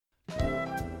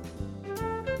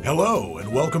Hello,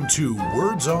 and welcome to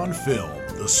Words on Film,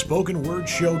 the spoken word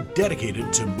show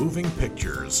dedicated to moving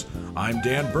pictures. I'm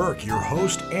Dan Burke, your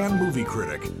host and movie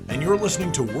critic, and you're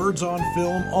listening to Words on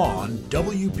Film on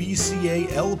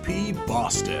WBCA LP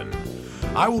Boston.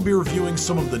 I will be reviewing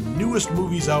some of the newest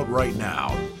movies out right now.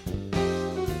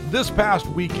 This past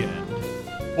weekend,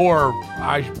 or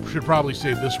I should probably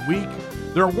say this week,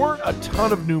 there weren't a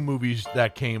ton of new movies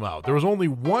that came out. There was only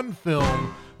one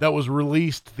film that was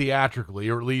released theatrically,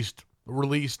 or at least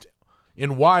released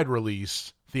in wide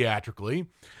release theatrically,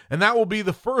 and that will be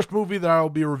the first movie that I will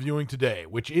be reviewing today,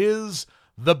 which is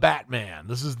The Batman.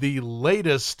 This is the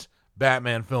latest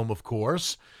Batman film, of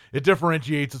course. It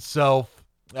differentiates itself,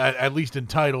 at least in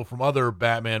title, from other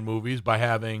Batman movies by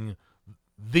having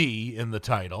 "the" in the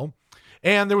title.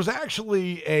 And there was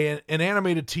actually an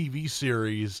animated TV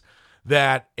series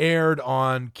that aired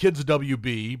on Kids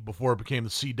WB before it became the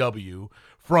CW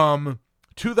from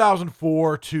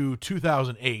 2004 to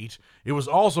 2008. It was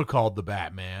also called The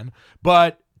Batman,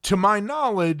 but to my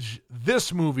knowledge,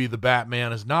 this movie, The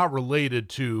Batman, is not related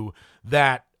to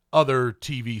that other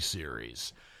TV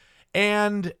series.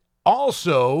 And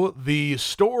also, the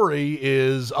story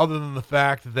is, other than the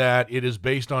fact that it is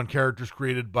based on characters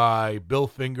created by Bill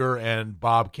Finger and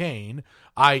Bob Kane,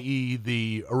 i.e.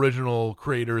 the original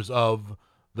creators of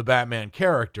the Batman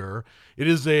character, it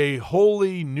is a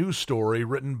wholly new story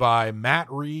written by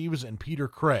Matt Reeves and Peter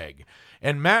Craig.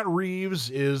 And Matt Reeves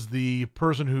is the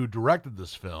person who directed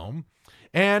this film,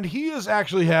 and he has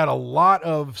actually had a lot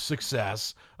of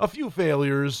success, a few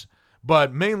failures,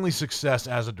 but mainly success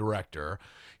as a director.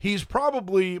 He's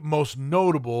probably most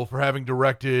notable for having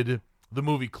directed the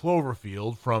movie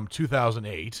Cloverfield from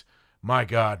 2008. My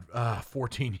God,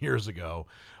 14 years ago.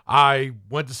 I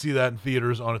went to see that in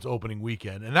theaters on its opening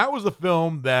weekend, and that was the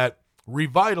film that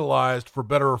revitalized, for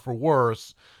better or for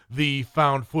worse, the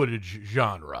found footage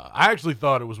genre. I actually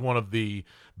thought it was one of the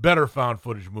better found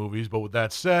footage movies, but with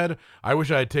that said, I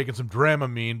wish I had taken some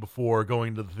Dramamine before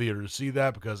going to the theater to see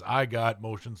that, because I got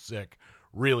motion sick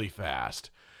really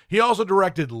fast. He also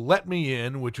directed Let Me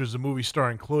In, which was a movie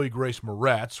starring Chloe Grace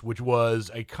Moretz, which was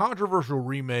a controversial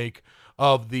remake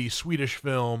of the Swedish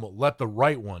film Let the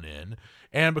Right One In.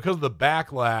 And because of the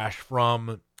backlash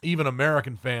from even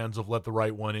American fans of Let the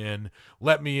Right One In,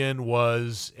 Let Me In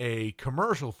was a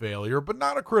commercial failure, but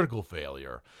not a critical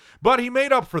failure. But he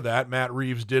made up for that, Matt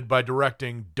Reeves did, by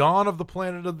directing Dawn of the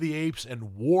Planet of the Apes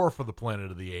and War for the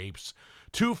Planet of the Apes,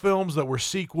 two films that were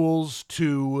sequels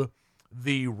to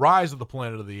the Rise of the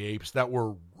Planet of the Apes that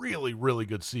were really, really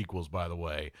good sequels, by the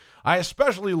way. I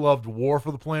especially loved War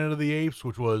for the Planet of the Apes,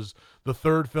 which was the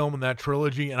third film in that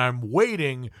trilogy, and I'm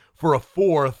waiting for a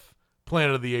fourth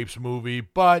Planet of the Apes movie,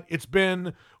 but it's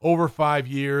been over 5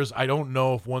 years. I don't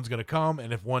know if one's going to come,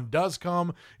 and if one does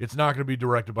come, it's not going to be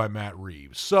directed by Matt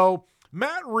Reeves. So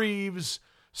Matt Reeves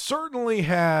certainly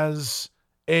has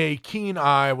a keen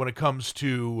eye when it comes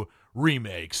to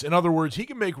remakes. In other words, he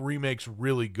can make remakes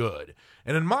really good.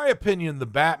 And in my opinion, The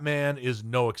Batman is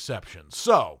no exception.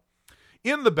 So,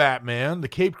 in The Batman, the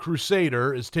Caped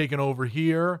Crusader is taken over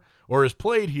here, or is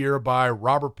played here, by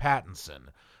Robert Pattinson,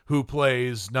 who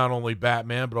plays not only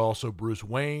Batman, but also Bruce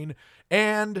Wayne,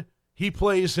 and he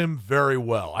plays him very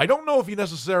well. I don't know if he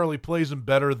necessarily plays him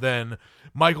better than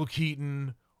Michael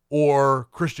Keaton or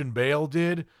Christian Bale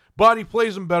did, but he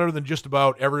plays him better than just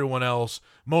about everyone else,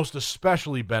 most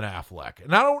especially Ben Affleck.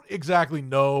 And I don't exactly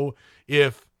know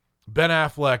if Ben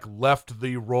Affleck left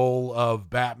the role of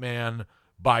Batman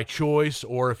by choice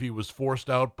or if he was forced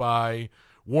out by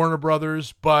Warner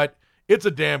Brothers, but it's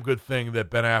a damn good thing that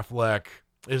Ben Affleck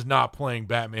is not playing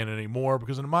Batman anymore,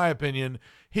 because in my opinion,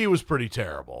 he was pretty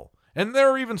terrible. And there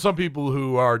are even some people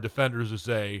who are defenders who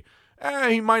say,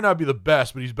 he might not be the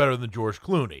best, but he's better than George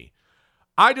Clooney.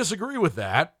 I disagree with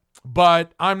that,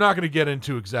 but I'm not going to get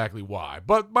into exactly why.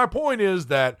 But my point is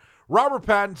that Robert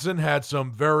Pattinson had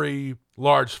some very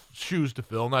large shoes to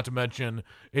fill, not to mention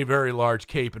a very large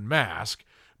cape and mask,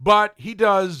 but he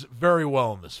does very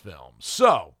well in this film.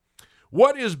 So,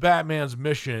 what is Batman's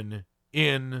mission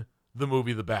in the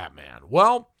movie The Batman?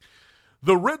 Well,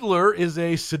 the Riddler is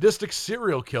a sadistic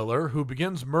serial killer who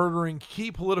begins murdering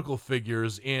key political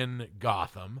figures in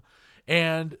Gotham,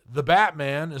 and the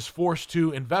Batman is forced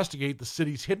to investigate the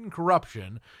city's hidden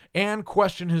corruption and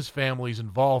question his family's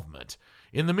involvement.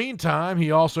 In the meantime,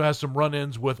 he also has some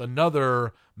run-ins with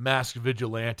another masked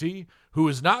vigilante who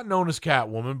is not known as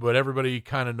Catwoman, but everybody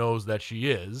kind of knows that she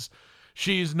is.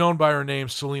 She's known by her name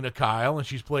Selena Kyle, and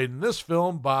she's played in this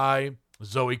film by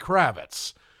Zoe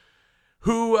Kravitz,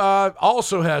 who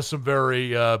also has some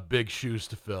very big shoes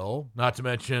to fill, not to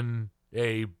mention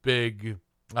a big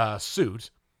suit.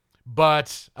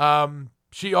 But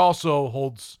she also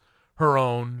holds her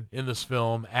own in this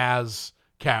film as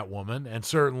Catwoman, and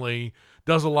certainly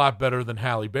does a lot better than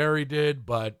Halle Berry did.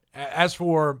 But as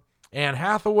for Anne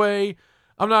Hathaway,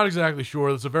 I'm not exactly sure.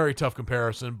 It's a very tough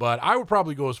comparison, but I would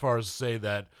probably go as far as to say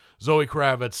that Zoe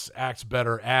Kravitz acts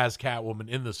better as Catwoman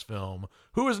in this film,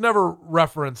 who is never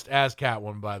referenced as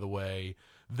Catwoman, by the way,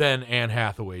 than Anne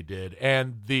Hathaway did.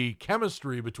 And the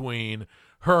chemistry between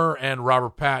her and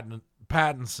Robert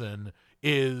Pattinson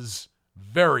is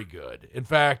very good. In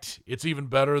fact, it's even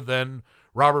better than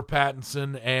Robert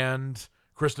Pattinson and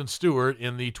Kristen Stewart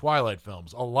in the Twilight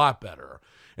films. A lot better.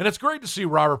 And it's great to see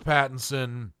Robert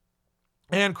Pattinson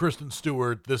and Kristen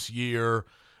Stewart this year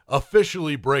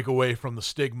officially break away from the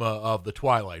stigma of the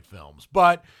Twilight films.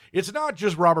 But it's not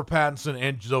just Robert Pattinson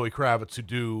and Zoe Kravitz who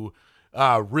do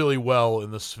really well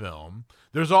in this film.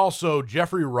 There's also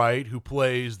Jeffrey Wright, who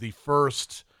plays the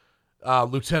first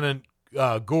Lieutenant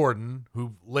Gordon,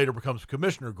 who later becomes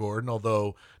Commissioner Gordon,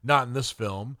 although not in this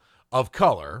film, of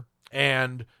color.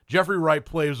 And Jeffrey Wright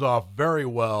plays off very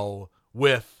well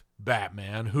with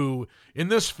Batman, who in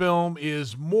this film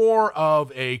is more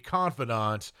of a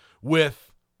confidant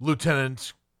with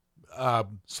Lieutenant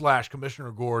 /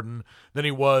 Commissioner Gordon than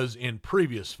he was in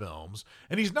previous films.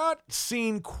 And he's not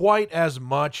seen quite as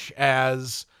much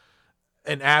as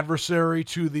an adversary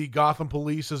to the Gotham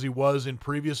police as he was in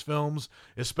previous films,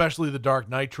 especially the Dark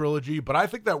Knight trilogy, but I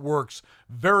think that works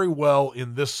very well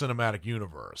in this cinematic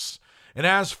universe. And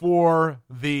as for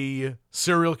the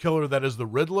serial killer that is the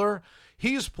Riddler,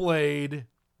 he's played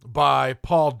by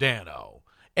Paul Dano.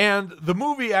 And the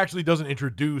movie actually doesn't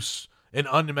introduce an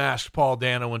unmasked Paul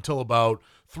Dano until about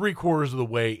 3/4 of the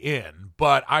way in.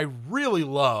 But I really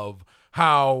love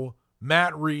how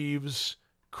Matt Reeves,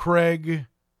 Peter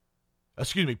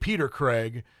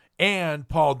Craig, and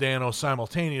Paul Dano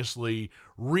simultaneously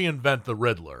reinvent the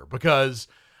Riddler. Because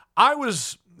I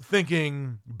was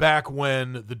thinking back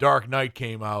when The Dark Knight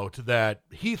came out that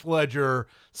Heath Ledger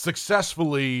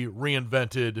successfully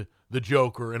reinvented the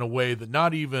Joker in a way that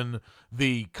not even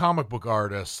the comic book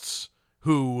artists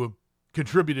who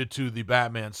contributed to the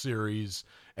Batman series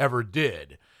ever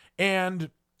did. And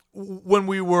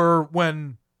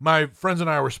when my friends and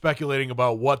I were speculating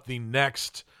about what the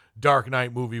next Dark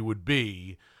Knight movie would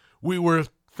be, we were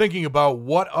thinking about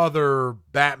what other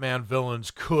Batman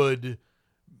villains could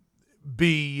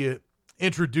be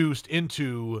introduced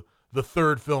into the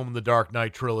third film in the Dark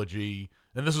Knight trilogy.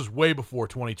 And this is way before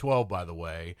 2012, by the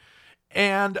way.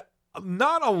 And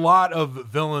not a lot of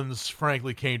villains,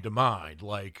 frankly, came to mind,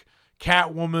 like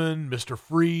Catwoman, Mr.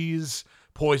 Freeze,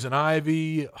 Poison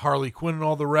Ivy, Harley Quinn, and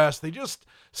all the rest. They just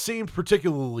seemed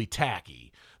particularly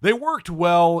tacky. They worked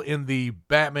well in the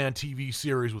Batman TV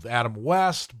series with Adam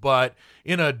West, but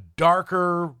in a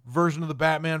darker version of the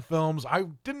Batman films, I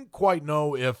didn't quite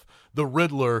know if the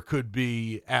Riddler could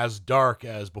be as dark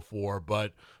as before.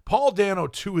 But Paul Dano,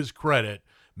 to his credit,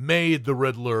 made the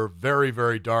Riddler very,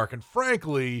 very dark and,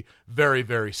 frankly, very,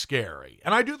 very scary.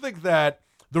 And I do think that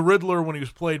the Riddler, when he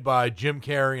was played by Jim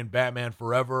Carrey in Batman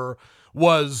Forever,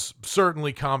 was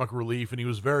certainly comic relief, and he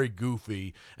was very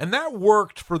goofy. And that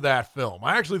worked for that film.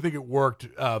 I actually think it worked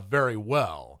very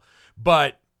well.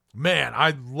 But, man, I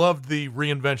loved the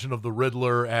reinvention of the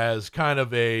Riddler as kind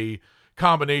of a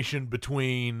combination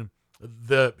between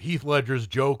the Heath Ledger's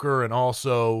Joker and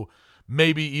also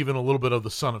maybe even a little bit of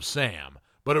the Son of Sam.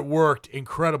 But it worked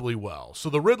incredibly well. So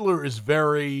the Riddler is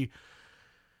very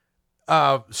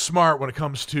smart when it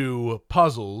comes to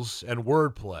puzzles and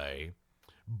wordplay,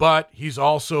 but he's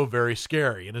also very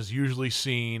scary and is usually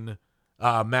seen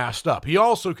masked up. He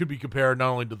also could be compared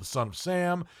not only to the Son of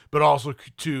Sam, but also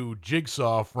to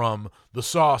Jigsaw from the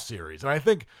Saw series. And I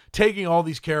think taking all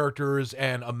these characters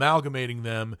and amalgamating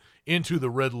them into the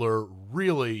Riddler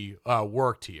really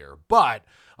worked here. But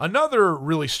another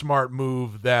really smart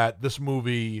move that this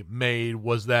movie made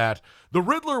was that the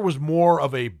Riddler was more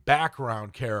of a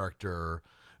background character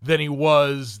than he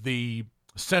was the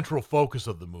central focus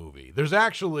of the movie. There's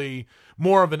actually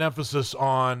more of an emphasis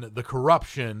on the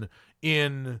corruption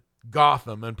in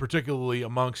Gotham, and particularly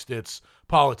amongst its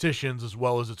politicians as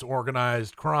well as its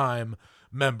organized crime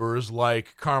members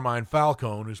like Carmine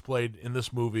Falcone, who's played in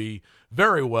this movie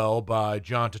very well by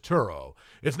John Turturro.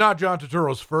 It's not John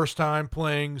Turturro's first time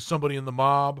playing somebody in the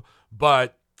mob,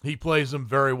 but he plays him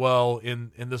very well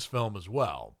in this film as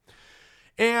well.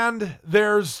 And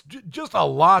there's just a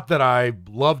lot that I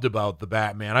loved about the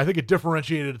Batman. I think it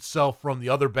differentiated itself from the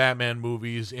other Batman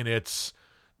movies in its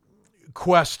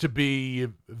quest to be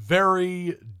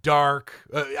very dark.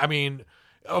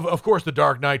 Of course, the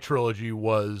Dark Knight trilogy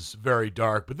was very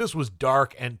dark, but this was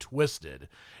dark and twisted.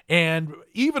 and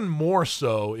even more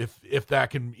so, if that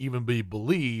can even be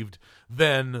believed,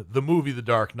 than the movie The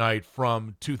Dark Knight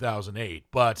from 2008.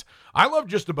 But I loved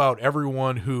just about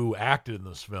everyone who acted in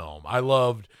this film. I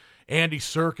loved Andy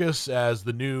Serkis as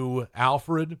the new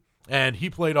Alfred, and he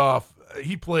played off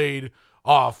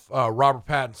Robert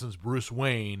Pattinson's Bruce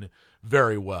Wayne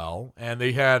very well, and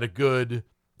they had a good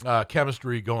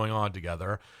chemistry going on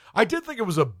together. I did think it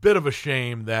was a bit of a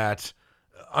shame that,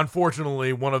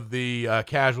 unfortunately, one of the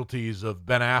casualties of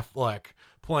Ben Affleck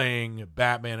playing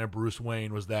Batman and Bruce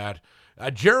Wayne was that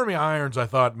Jeremy Irons, I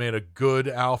thought, made a good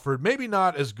Alfred. Maybe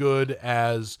not as good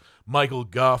as Michael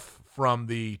Gough from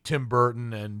the Tim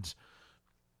Burton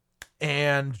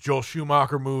and Joel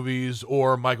Schumacher movies,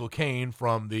 or Michael Caine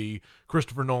from the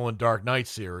Christopher Nolan Dark Knight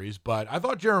series, but I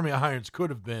thought Jeremy Irons could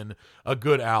have been a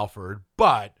good Alfred.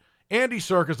 But Andy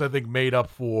Serkis, I think, made up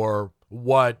for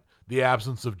what the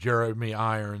absence of Jeremy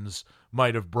Irons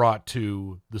might have brought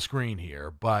to the screen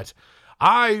here. But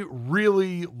I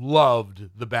really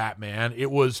loved The Batman.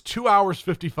 It was 2 hours,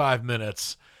 55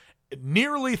 minutes,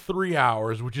 nearly 3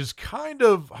 hours, which is kind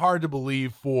of hard to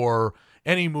believe for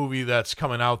any movie that's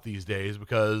coming out these days,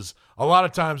 because a lot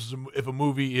of times if a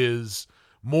movie is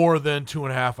more than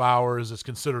 2.5 hours, it's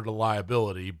considered a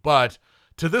liability. But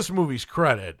to this movie's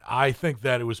credit, I think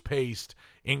that it was paced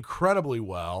incredibly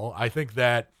well. I think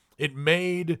that it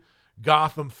made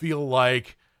Gotham feel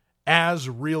like as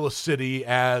real a city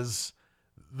as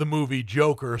the movie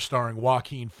Joker starring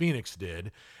Joaquin Phoenix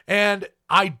did. And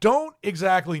I don't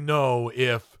exactly know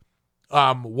if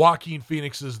Joaquin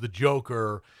Phoenix's The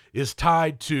Joker is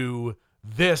tied to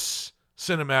this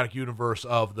cinematic universe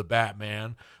of the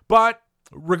Batman. But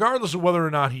regardless of whether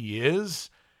or not he is,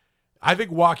 I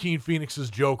think Joaquin Phoenix's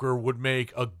Joker would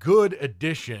make a good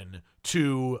addition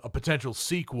to a potential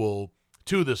sequel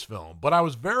to this film. But I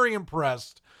was very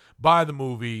impressed by the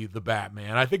movie The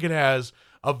Batman. I think it had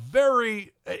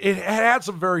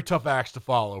some very tough acts to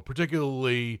follow,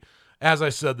 particularly, as I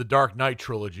said, the Dark Knight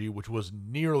trilogy, which was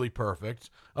nearly perfect.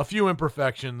 A few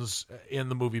imperfections in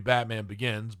the movie Batman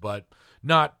Begins, but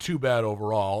not too bad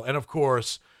overall. And of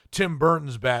course, Tim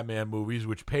Burton's Batman movies,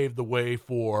 which paved the way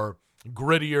for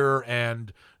grittier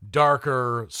and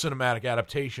darker cinematic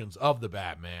adaptations of the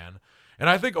Batman. And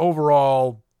I think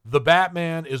overall, The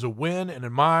Batman is a win, and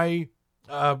in my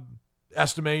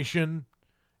estimation,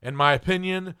 in my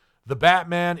opinion, The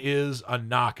Batman is a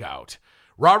knockout.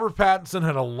 Robert Pattinson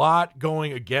had a lot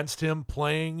going against him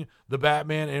playing the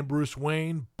Batman and Bruce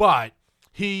Wayne, but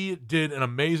he did an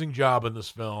amazing job in this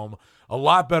film, a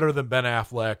lot better than Ben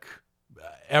Affleck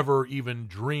ever even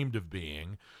dreamed of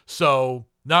being. So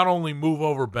not only move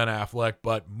over Ben Affleck,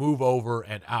 but move over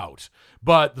and out.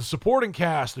 But the supporting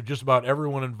cast of just about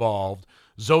everyone involved,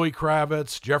 Zoe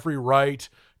Kravitz, Jeffrey Wright,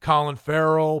 Colin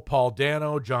Farrell, Paul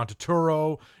Dano, John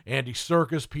Turturro, Andy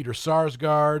Serkis, Peter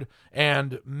Sarsgaard,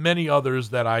 and many others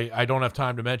that I don't have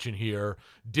time to mention here,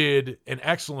 did an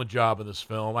excellent job in this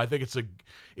film. I think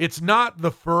it's not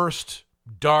the first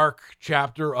dark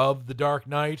chapter of The Dark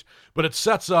Knight, but it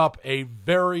sets up a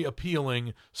very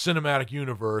appealing cinematic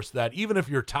universe that even if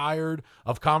you're tired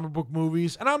of comic book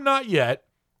movies, and I'm not yet,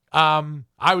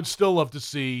 I would still love to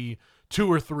see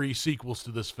 2 or 3 sequels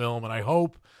to this film, and I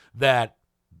hope that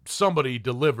somebody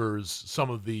delivers some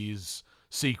of these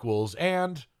sequels.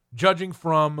 And judging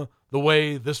from the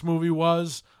way this movie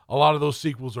was, a lot of those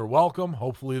sequels are welcome.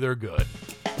 Hopefully they're good.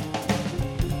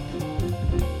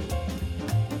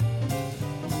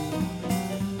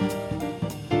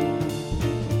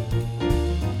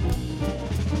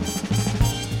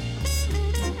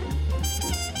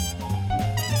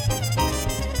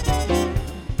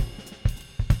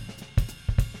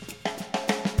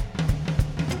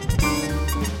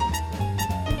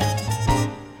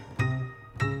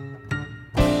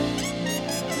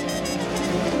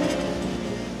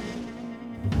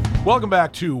 Welcome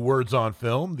back to Words on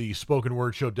Film, the spoken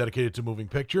word show dedicated to moving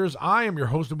pictures. I am your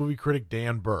host and movie critic,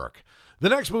 Dan Burke. The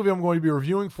next movie I'm going to be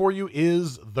reviewing for you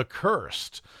is The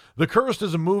Cursed. The Cursed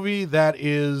is a movie that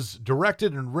is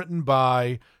directed and written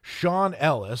by Sean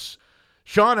Ellis.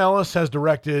 Sean Ellis has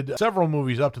directed several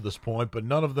movies up to this point, but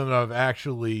none of them I've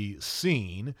actually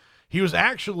seen. He was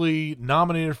actually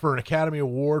nominated for an Academy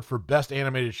Award for Best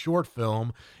Animated Short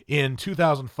Film in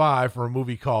 2005 for a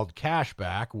movie called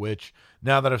Cashback, which,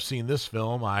 now that I've seen this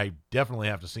film, I definitely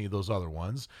have to see those other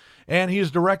ones. And he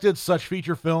has directed such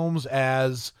feature films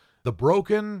as The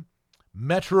Broken,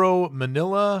 Metro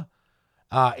Manila,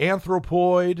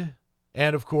 Anthropoid,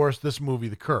 and, of course, this movie,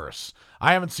 The Curse.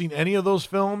 I haven't seen any of those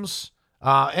films.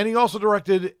 And he also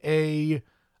directed a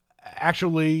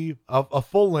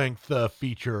full-length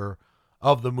feature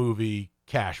of the movie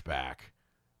Cashback,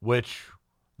 which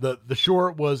The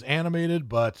short was animated,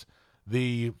 but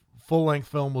the full-length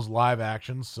film was live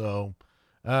action, so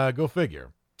go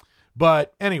figure.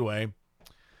 But anyway,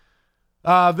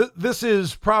 this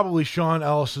is probably Sean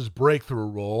Ellis's breakthrough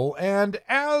role, and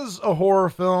as a horror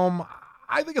film,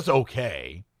 I think it's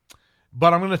okay.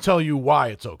 But I'm going to tell you why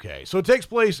it's okay. So it takes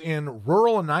place in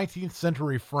rural 19th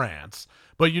century France,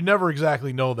 but you never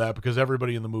exactly know that because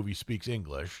everybody in the movie speaks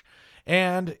English.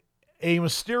 And a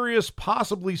mysterious,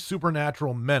 possibly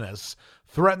supernatural menace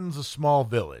threatens a small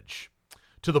village,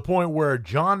 to the point where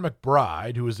John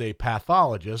McBride, who is a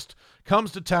pathologist,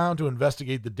 comes to town to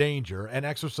investigate the danger and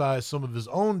exorcise some of his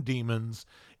own demons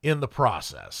in the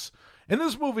process. And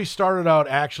this movie started out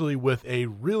actually with a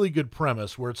really good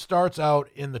premise where it starts out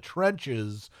in the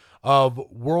trenches of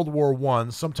World War I,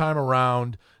 sometime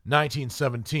around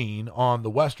 1917 on the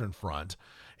Western Front.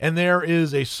 And there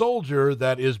is a soldier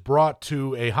that is brought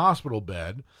to a hospital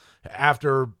bed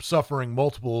after suffering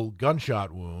multiple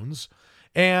gunshot wounds.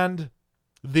 And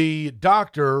the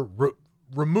doctor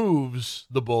removes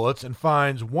the bullets and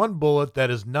finds one bullet that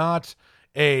is not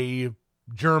a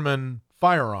German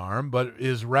firearm, but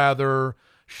is rather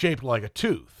shaped like a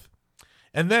tooth.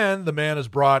 And then the man is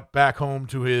brought back home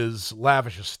to his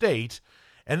lavish estate,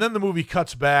 and then the movie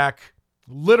cuts back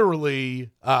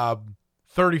literally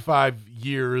 35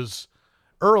 years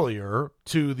earlier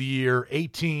to the year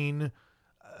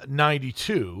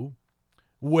 1872,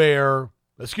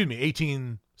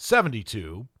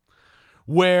 1872,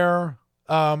 where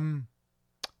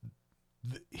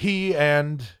he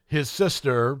and his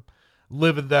sister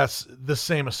live in the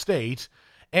same estate,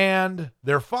 and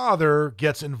their father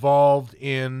gets involved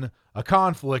in a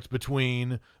conflict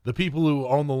between the people who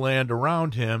own the land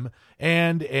around him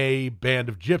and a band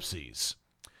of gypsies.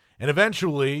 And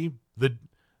eventually,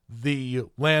 the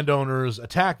landowners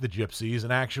attack the gypsies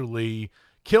and actually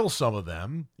kill some of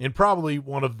them in probably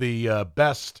one of the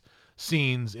best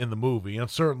scenes in the movie, and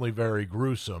it's certainly very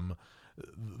gruesome,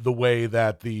 the way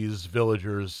that these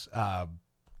villagers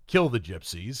kill the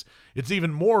gypsies. It's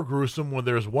even more gruesome when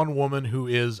there's one woman who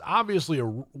is obviously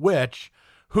a witch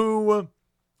who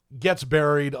gets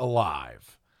buried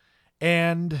alive.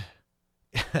 And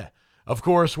of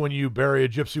course, when you bury a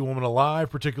gypsy woman alive,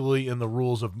 particularly in the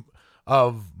rules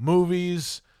of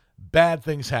movies, bad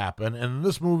things happen. And in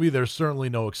this movie, there's certainly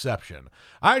no exception.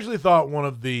 I actually thought one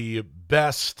of the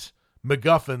best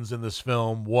MacGuffins in this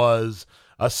film was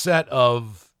a set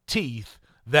of teeth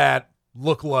that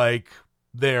look like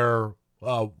they're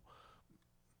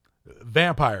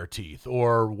vampire teeth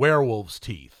or werewolves'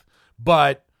 teeth,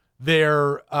 but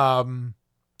they're a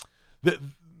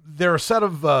set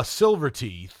of silver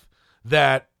teeth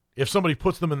that if somebody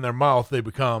puts them in their mouth, they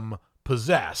become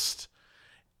possessed,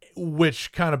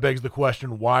 which kind of begs the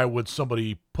question, why would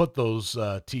somebody put those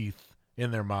teeth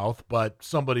in their mouth? But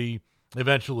somebody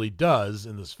eventually does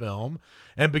in this film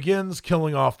and begins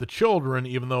killing off the children,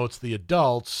 even though it's the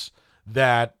adults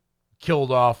that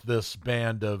killed off this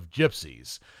band of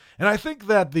gypsies. And I think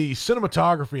that the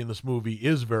cinematography in this movie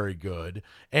is very good.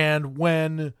 And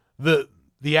when the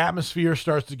atmosphere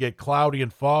starts to get cloudy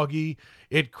and foggy,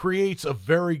 it creates a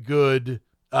very good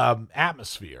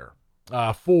atmosphere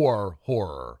for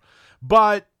horror.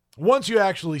 But once you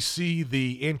actually see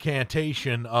the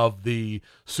incantation of the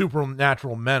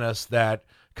supernatural menace that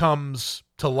comes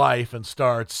to life and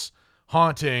starts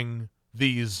haunting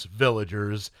these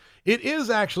villagers, it is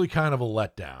actually kind of a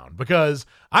letdown, because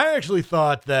I actually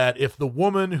thought that if the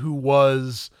woman who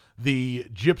was the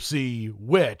gypsy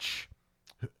witch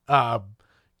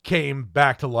came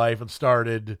back to life and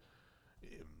started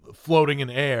floating in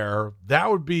air, that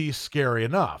would be scary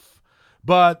enough.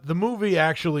 But the movie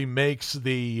actually makes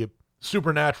the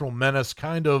supernatural menace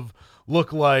kind of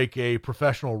look like a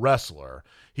professional wrestler.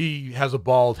 He has a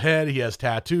bald head, he has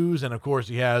tattoos, and of course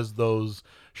he has those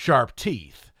sharp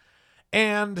teeth.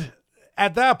 And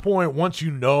at that point, once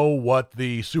you know what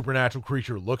the supernatural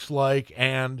creature looks like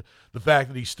and the fact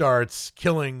that he starts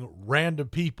killing random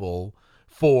people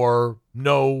for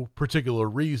no particular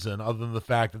reason other than the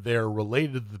fact that they're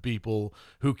related to the people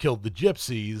who killed the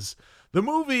gypsies, the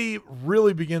movie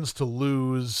really begins to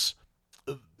lose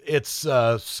its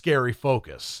scary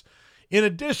focus. In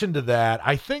addition to that,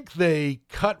 I think they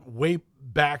cut way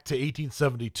back to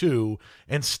 1872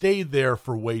 and stayed there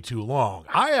for way too long.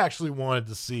 I actually wanted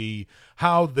to see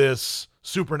how this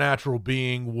supernatural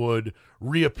being would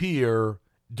reappear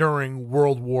during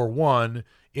World War I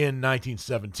in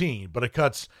 1917, but it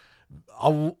cuts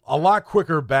a lot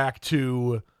quicker back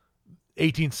to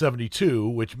 1872,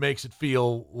 which makes it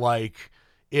feel like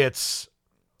it's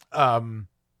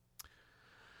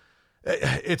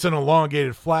it's an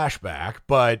elongated flashback,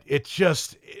 but it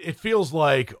feels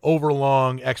like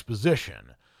overlong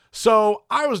exposition. So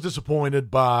I was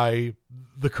disappointed by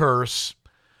The Curse.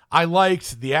 I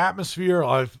liked the atmosphere.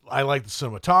 I liked the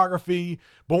cinematography.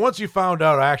 But once you found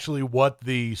out actually what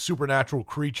the supernatural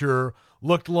creature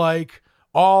looked like,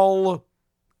 all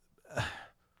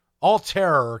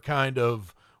terror kind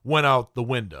of went out the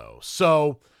window.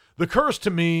 So The Curse to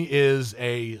me is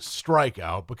a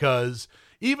strikeout because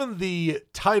even the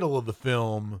title of the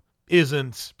film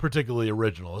isn't particularly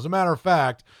original. As a matter of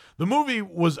fact, the movie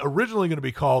was originally going to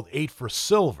be called 8 for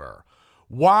Silver.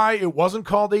 Why it wasn't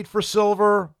called 8 for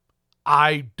Silver,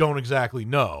 I don't exactly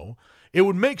know. It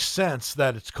would make sense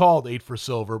that it's called 8 for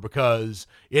Silver because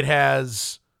it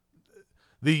has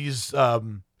these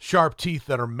sharp teeth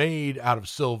that are made out of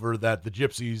silver that the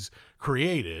gypsies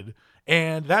created,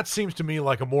 and that seems to me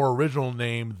like a more original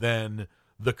name than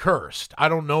The Cursed. I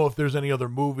don't know if there's any other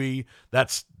movie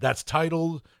that's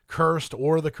titled Cursed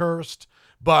or The Cursed,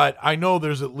 but I know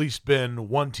there's at least been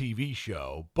one TV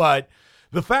show. But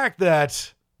the fact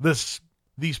that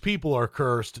these people are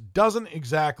cursed doesn't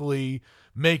exactly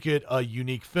make it a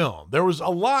unique film. There was a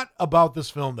lot about this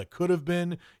film that could have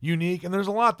been unique, and there's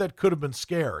a lot that could have been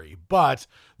scary. But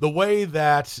the way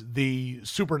that the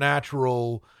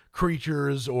supernatural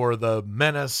creatures or the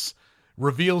menace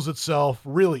reveals itself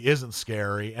really isn't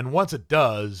scary, and once it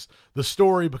does, the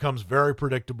story becomes very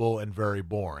predictable and very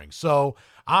boring. So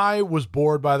I was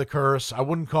bored by The Curse. I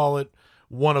wouldn't call it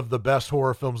one of the best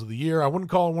horror films of the year. I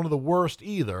wouldn't call it one of the worst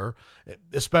either,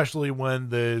 especially when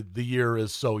the year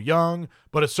is so young,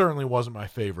 but it certainly wasn't my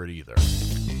favorite either.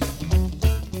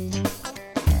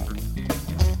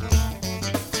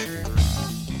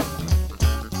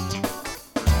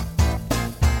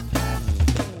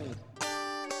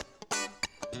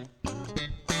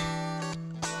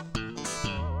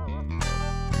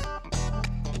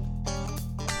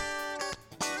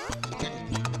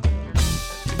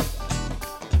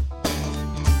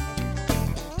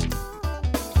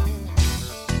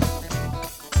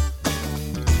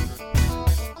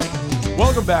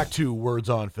 Welcome back to Words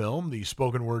on Film, the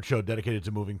spoken word show dedicated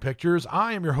to moving pictures.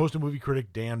 I am your host and movie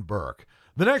critic, Dan Burke.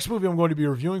 The next movie I'm going to be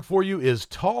reviewing for you is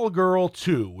Tall Girl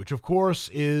 2, which of course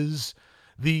is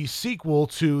the sequel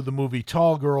to the movie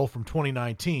Tall Girl from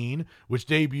 2019, which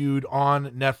debuted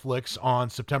on Netflix on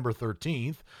September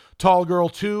 13th. Tall Girl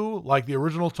 2, like the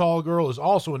original Tall Girl, is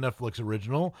also a Netflix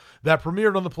original that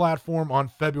premiered on the platform on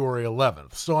February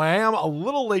 11th. So I am a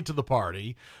little late to the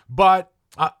party, but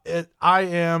I've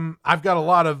got a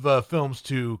lot of films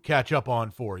to catch up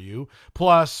on for you.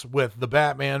 Plus, with The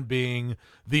Batman being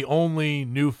the only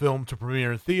new film to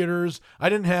premiere in theaters, I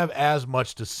didn't have as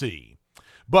much to see.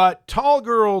 But Tall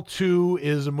Girl 2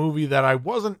 is a movie that I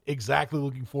wasn't exactly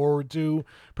looking forward to,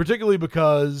 particularly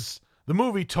because the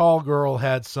movie Tall Girl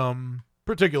had some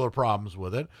particular problems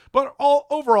with it, but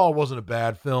overall wasn't a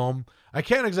bad film. I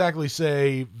can't exactly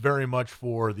say very much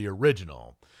for the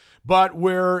original. But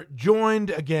we're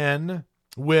joined again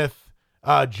with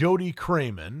Jodie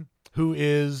Crayman, who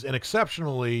is an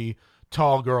exceptionally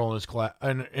tall girl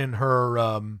in his in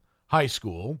her high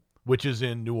school, which is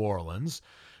in New Orleans.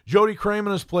 Jodie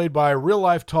Crayman is played by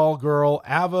real-life tall girl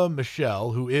Ava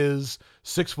Michelle, who is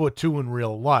 6'2" in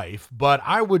real life. But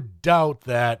I would doubt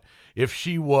that if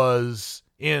she was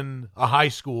in a high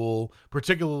school,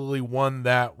 particularly one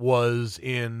that was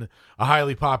in a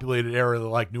highly populated area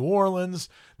like New Orleans,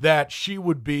 that she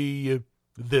would be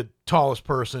the tallest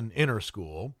person in her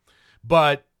school.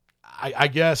 But I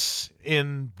guess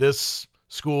in this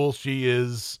school, she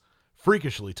is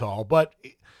freakishly tall. But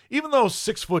even though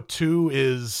 6'2"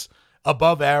 is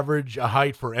above average a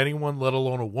height for anyone, let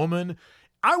alone a woman,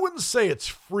 I wouldn't say it's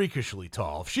freakishly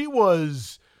tall. If she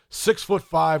was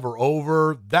 6'5" or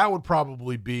over, that would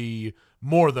probably be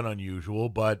more than unusual.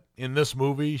 But in this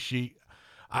movie,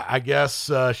 I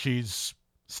guess she's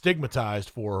stigmatized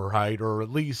for her height, or at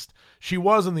least she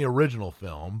was in the original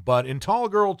film. But in Tall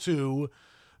Girl 2,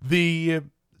 the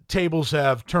tables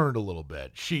have turned a little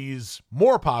bit. She's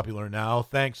more popular now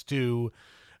thanks to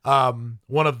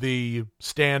one of the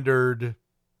standard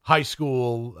high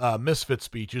school misfit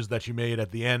speeches that she made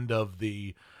at the end of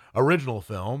the original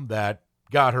film that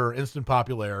got her instant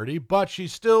popularity, but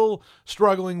she's still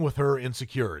struggling with her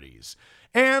insecurities.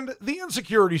 And the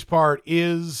insecurities part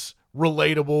is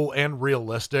relatable and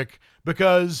realistic,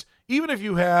 because even if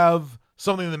you have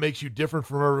something that makes you different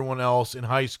from everyone else in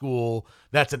high school,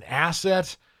 that's an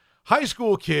asset. High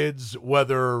school kids,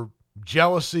 whether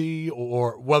jealousy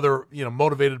or whether,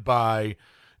 motivated by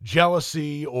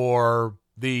jealousy or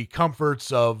the comforts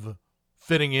of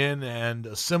fitting in and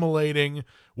assimilating,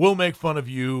 will make fun of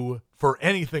you for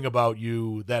anything about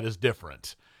you that is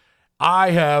different. I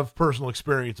have personal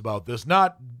experience about this,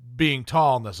 not being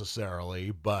tall necessarily,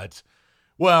 but,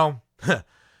 well,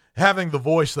 having the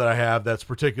voice that I have that's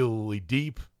particularly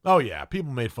deep. Oh yeah,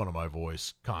 people made fun of my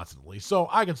voice constantly, so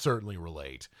I can certainly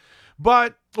relate.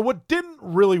 But what didn't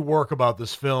really work about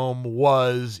this film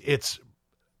was its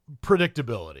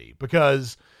predictability,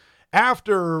 because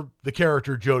after the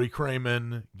character Jodie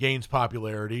Crayman gains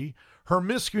popularity, her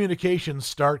miscommunications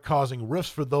start causing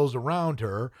rifts for those around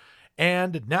her,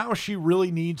 and now she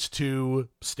really needs to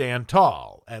stand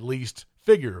tall, at least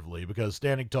figuratively, because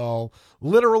standing tall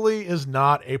literally is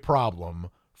not a problem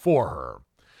for her.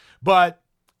 But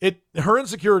her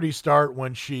insecurities start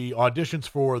when she auditions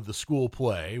for the school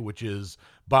play, which is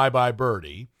Bye Bye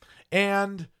Birdie,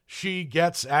 and she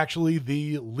gets actually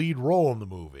the lead role in the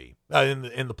movie,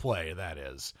 in the play, that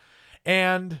is.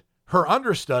 And her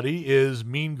understudy is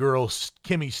mean girl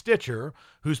Kimmy Stitcher,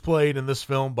 who's played in this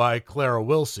film by Clara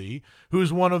Wilsey,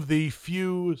 who's one of the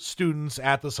few students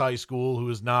at this high school who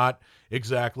is not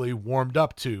exactly warmed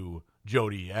up to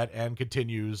Jodie yet and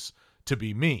continues to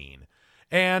be mean.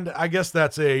 And I guess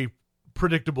that's a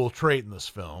predictable trait in this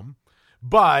film.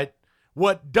 But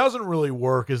what doesn't really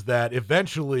work is that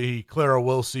eventually Clara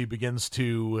Wilsey begins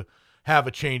to have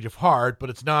a change of heart, but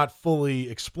it's not fully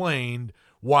explained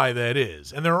why that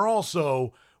is. And there are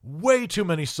also way too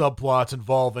many subplots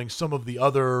involving some of the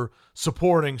other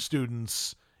supporting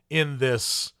students in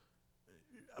this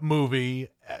movie,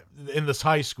 in this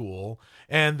high school.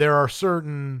 And there are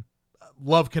certain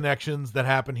love connections that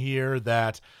happen here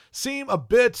that seem a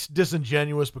bit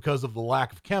disingenuous because of the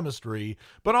lack of chemistry,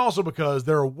 but also because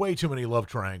there are way too many love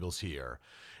triangles here.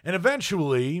 And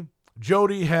eventually,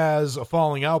 Jodie has a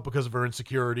falling out because of her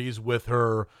insecurities with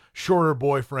her shorter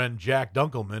boyfriend, Jack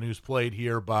Dunkelman, who's played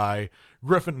here by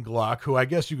Griffin Gluck, who I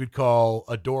guess you could call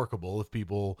adorkable if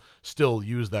people still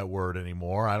use that word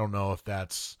anymore. I don't know if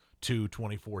that's to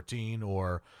 2014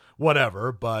 or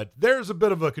whatever, but there's a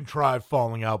bit of a contrived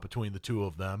falling out between the two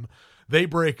of them. They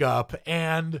break up,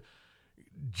 and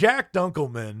Jack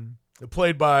Dunkelman,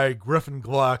 played by Griffin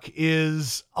Gluck,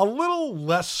 is a little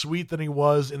less sweet than he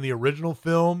was in the original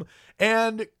film,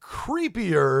 and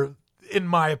creepier, in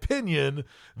my opinion,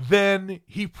 than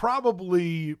he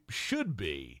probably should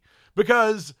be.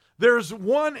 Because there's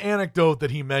one anecdote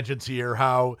that he mentions here,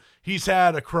 how he's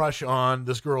had a crush on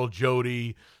this girl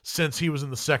Jodie since he was in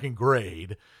the second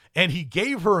grade, and he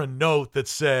gave her a note that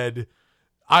said,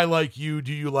 "I like you,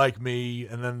 do you like me?"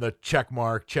 and then the check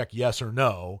mark, check yes or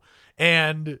no.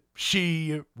 And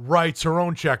she writes her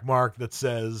own check mark that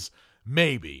says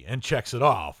maybe and checks it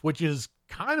off, which is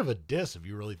kind of a diss if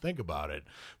you really think about it.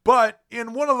 But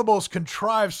in one of the most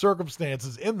contrived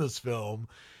circumstances in this film,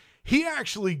 he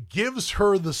actually gives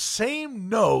her the same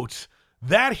note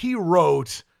that he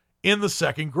wrote in the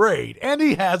second grade, and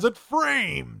he has it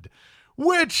framed,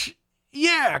 which,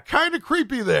 yeah, kind of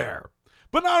creepy there.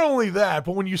 But not only that,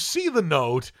 but when you see the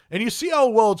note and you see how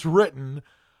well it's written,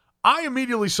 I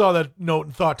immediately saw that note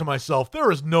and thought to myself, there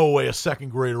is no way a second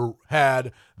grader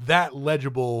had that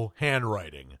legible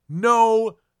handwriting.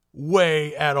 No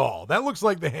way at all. That looks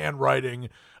like the handwriting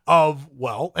of,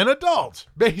 well, an adult,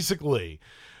 basically.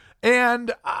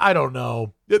 And I don't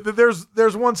know.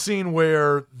 There's one scene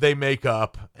where they make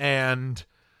up, and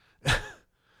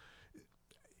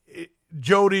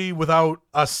Jodie, without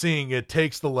us seeing it,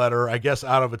 takes the letter, I guess,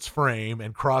 out of its frame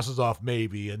and crosses off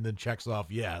maybe and then checks off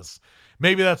yes.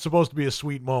 Maybe that's supposed to be a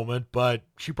sweet moment, but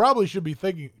she probably should be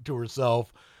thinking to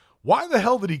herself, why the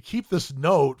hell did he keep this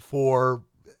note for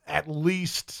at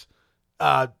least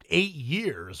 8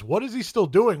 years? What is he still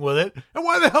doing with it? And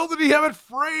why the hell did he have it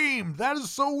framed? That is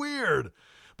so weird.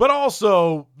 But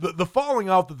also, the falling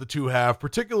out that the two have,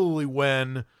 particularly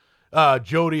when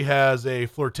Jodie has a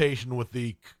flirtation with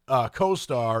the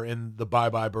co-star in the Bye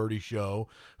Bye Birdie show,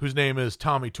 whose name is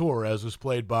Tommy Torres, who's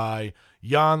played by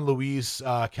Jan Luis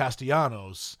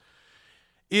Castellanos,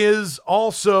 is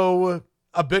also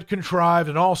a bit contrived,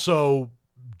 and also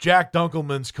Jack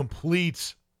Dunkelman's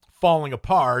complete falling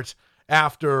apart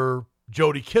after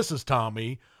Jodie kisses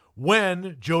Tommy,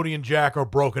 when Jodie and Jack are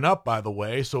broken up, by the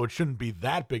way, so it shouldn't be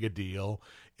that big a deal.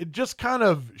 It just kind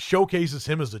of showcases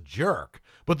him as a jerk.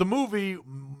 But the movie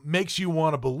makes you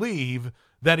want to believe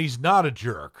that he's not a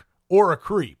jerk or a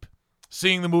creep.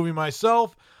 Seeing the movie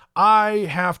myself, I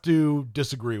have to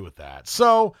disagree with that.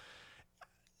 So,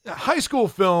 high school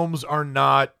films are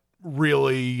not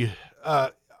really,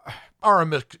 are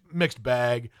a mixed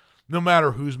bag, no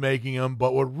matter who's making them.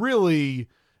 But what really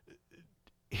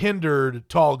hindered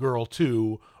Tall Girl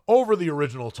 2 over the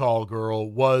original Tall Girl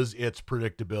was its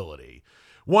predictability.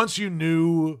 Once you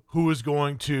knew who was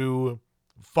going to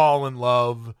fall in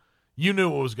love. You knew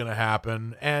what was going to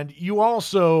happen. And you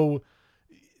also,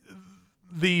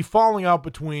 the falling out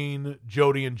between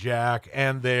Jody and Jack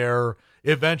and their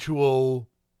eventual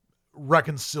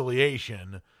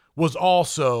reconciliation was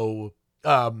also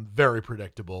very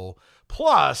predictable.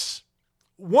 Plus,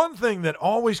 one thing that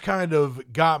always kind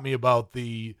of got me about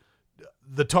the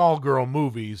Tall Girl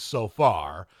movies so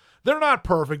far, they're not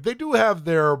perfect. They do have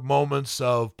their moments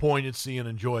of poignancy and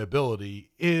enjoyability,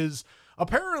 is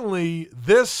apparently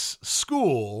this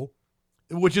school,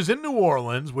 which is in New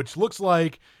Orleans, which looks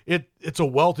like it's a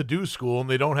well-to-do school and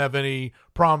they don't have any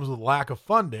problems with lack of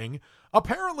funding.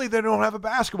 Apparently they don't have a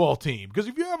basketball team, because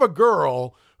if you have a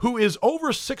girl who is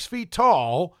over 6 feet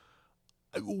tall,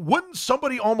 wouldn't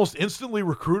somebody almost instantly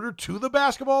recruit her to the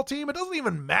basketball team? It doesn't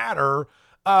even matter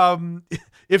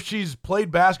if she's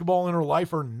played basketball in her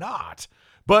life or not.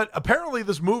 But apparently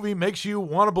this movie makes you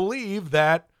want to believe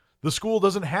that the school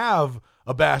doesn't have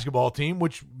a basketball team,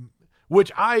 which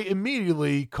I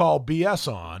immediately call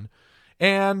BS on.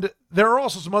 And there are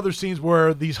also some other scenes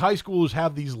where these high schoolers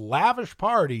have these lavish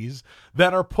parties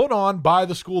that are put on by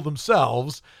the school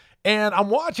themselves. And I'm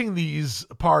watching these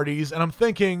parties and I'm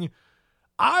thinking,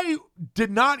 I did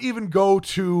not even go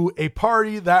to a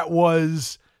party that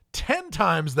was 10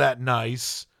 times that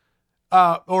nice,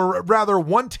 or rather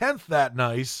 1/10 that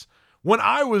nice when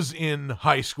I was in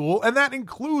high school. And that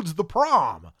includes the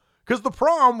prom, because the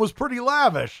prom was pretty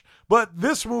lavish. But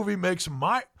this movie makes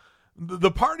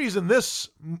the parties in this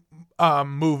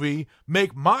movie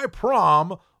make my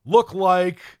prom look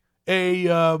like a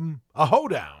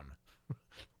hoedown.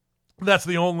 That's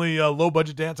the only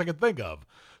low-budget dance I could think of.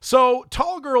 So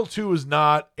Tall Girl 2 is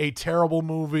not a terrible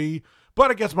movie, but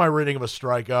it gets my rating of a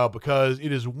strikeout because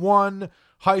it is one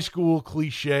high school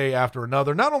cliche after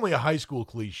another. Not only a high school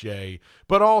cliche,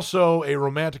 but also a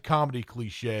romantic comedy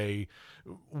cliche,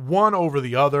 one over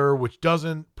the other, which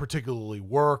doesn't particularly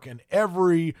work. And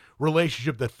every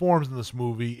relationship that forms in this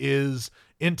movie is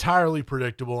entirely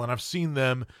predictable, and I've seen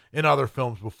them in other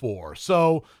films before.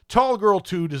 So Tall Girl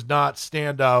 2 does not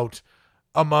stand out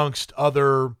amongst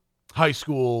other high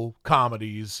school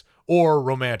comedies or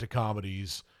romantic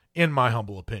comedies, in my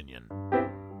humble opinion.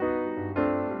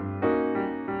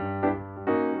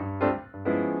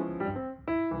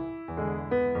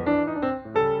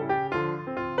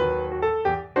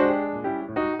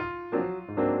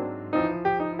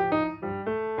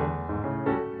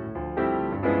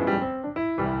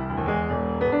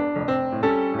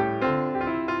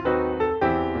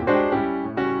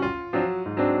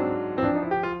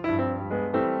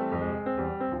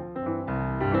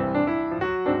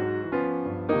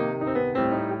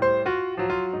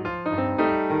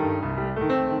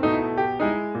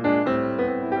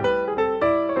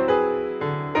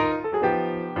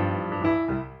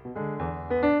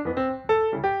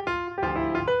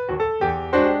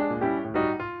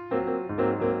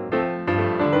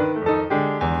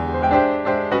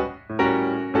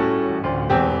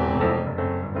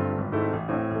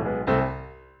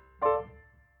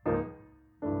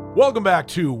 Welcome back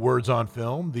to Words on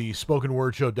Film, the spoken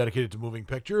word show dedicated to moving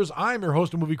pictures. I'm your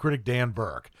host and movie critic, Dan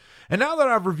Burke. And now that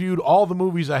I've reviewed all the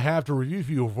movies I have to review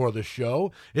for you for this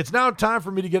show, it's now time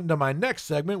for me to get into my next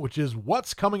segment, which is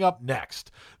What's Coming Up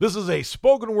Next. This is a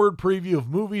spoken word preview of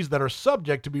movies that are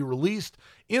subject to be released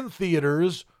in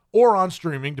theaters or on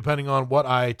streaming, depending on what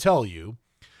I tell you,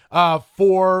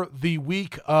 for the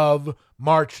week of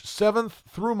March 7th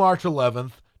through March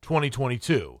 11th,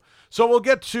 2022. So we'll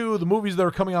get to the movies that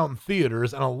are coming out in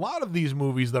theaters, and a lot of these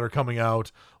movies that are coming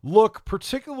out look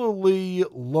particularly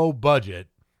low budget.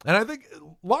 And I think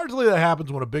largely that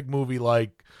happens when a big movie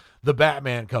like The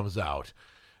Batman comes out.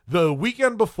 The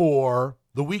weekend before,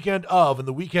 the weekend of, and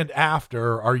the weekend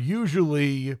after are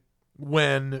usually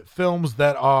when films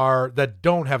that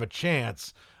don't have a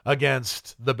chance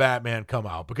against The Batman come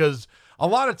out. Because a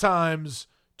lot of times,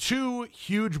 two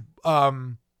huge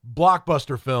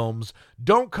blockbuster films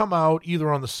don't come out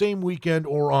either on the same weekend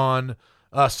or on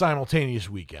simultaneous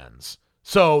weekends.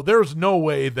 So there's no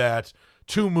way that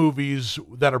two movies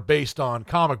that are based on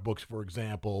comic books, for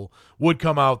example, would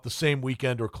come out the same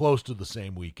weekend or close to the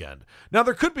same weekend. Now,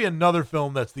 there could be another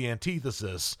film that's the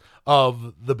antithesis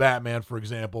of The Batman, for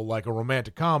example, like a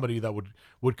romantic comedy that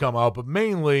would come out, but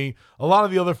mainly a lot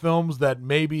of the other films that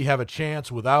maybe have a chance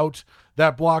without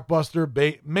that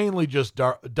blockbuster, mainly just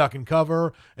duck and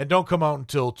cover and don't come out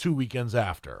until 2 weekends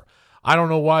after. I don't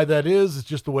know why that is. It's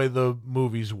just the way the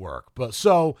movies work. But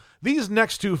so these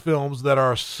next two films that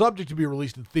are subject to be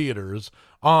released in theaters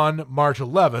on March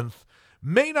 11th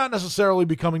may not necessarily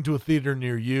be coming to a theater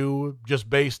near you,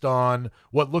 just based on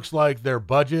what looks like their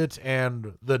budget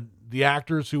and the the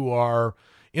actors who are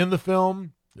in the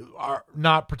film are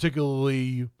not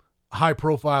particularly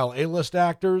high-profile A-list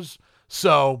actors,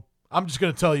 so I'm just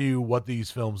going to tell you what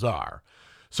these films are.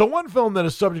 So one film that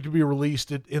is subject to be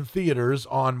released in theaters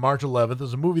on March 11th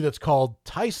is a movie that's called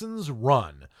Tyson's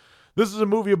Run. This is a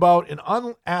movie about an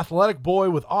unathletic boy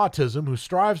with autism who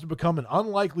strives to become an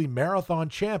unlikely marathon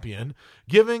champion,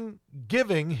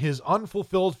 giving his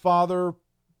unfulfilled father...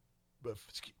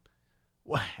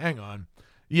 Hang on.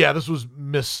 Yeah, this was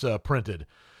misprinted.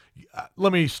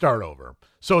 Let me start over.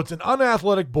 So it's an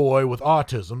unathletic boy with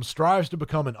autism strives to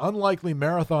become an unlikely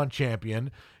marathon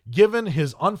champion, given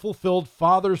his unfulfilled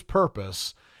father's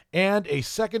purpose and a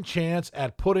second chance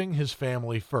at putting his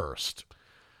family first.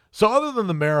 So other than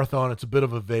the marathon, it's a bit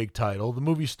of a vague title. The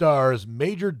movie stars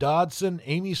Major Dodson,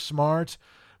 Amy Smart,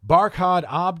 Barkhad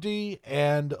Abdi,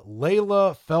 and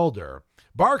Layla Felder.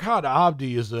 Barkhad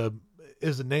Abdi is a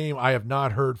name I have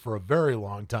not heard for a very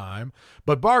long time,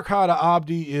 but Barkhad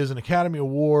Abdi is an Academy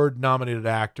Award nominated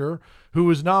actor who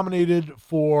was nominated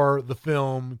for the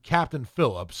film Captain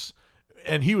Phillips,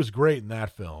 and he was great in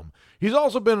that film. He's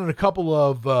also been in a couple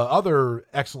of other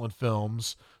excellent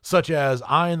films, such as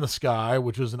Eye in the Sky,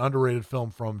 which was an underrated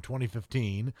film from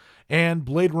 2015, and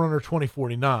Blade Runner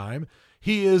 2049.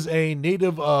 He is a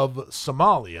native of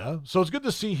Somalia, so it's good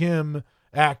to see him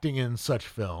acting in such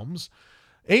films.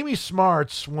 Amy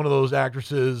Smart's one of those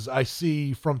actresses I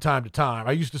see from time to time.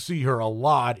 I used to see her a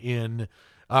lot in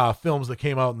films that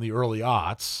came out in the early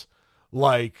aughts,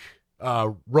 like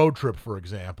Road Trip, for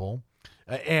example,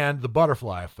 and The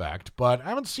Butterfly Effect, but I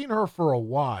haven't seen her for a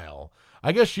while.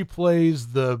 I guess she plays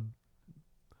the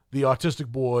autistic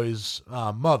boy's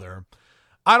mother.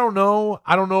 I don't know.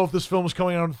 I don't know if this film is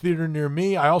coming out in a theater near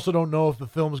me. I also don't know if the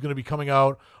film is going to be coming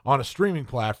out on a streaming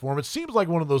platform. It seems like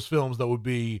one of those films that would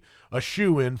be a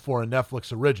shoo-in for a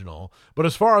Netflix original, but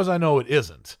as far as I know, it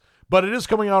isn't. But it is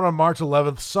coming out on March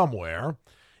 11th somewhere.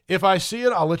 If I see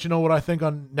it, I'll let you know what I think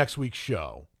on next week's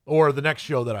show, or the next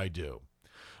show that I do.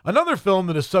 Another film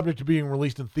that is subject to being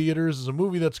released in theaters is a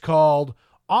movie that's called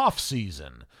Off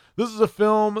Season. This is a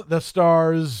film that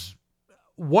stars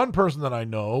one person that I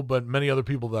know, but many other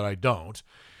people that I don't.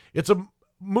 It's a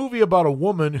movie about a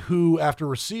woman who, after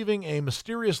receiving a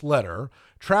mysterious letter,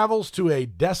 travels to a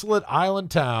desolate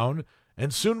island town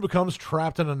and soon becomes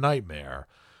trapped in a nightmare.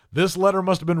 This letter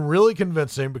must have been really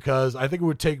convincing, because I think it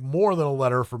would take more than a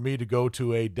letter for me to go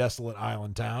to a desolate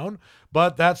island town,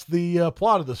 but that's the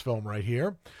plot of this film right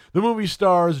here. The movie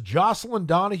stars Jocelyn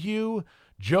Donahue,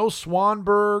 Joe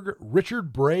Swanberg,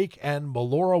 Richard Brake, and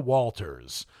Melora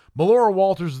Walters. Melora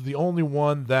Walters is the only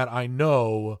one that I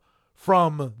know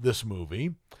from this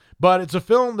movie, but it's a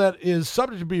film that is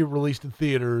subject to be released in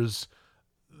theaters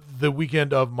the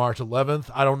weekend of March 11th.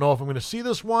 I don't know if I'm going to see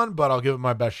this one, but I'll give it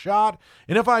my best shot,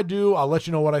 and if I do, I'll let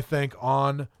you know what I think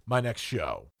on my next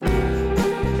show.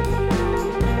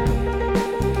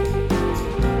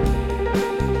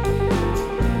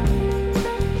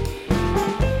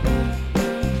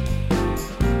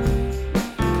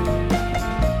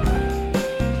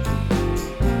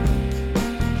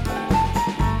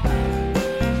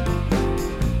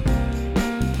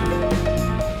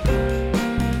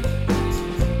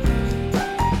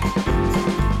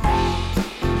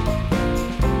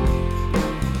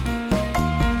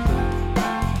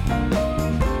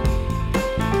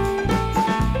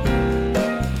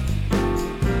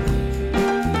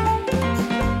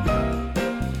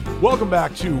 Welcome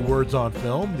back to Words on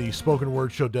Film, the spoken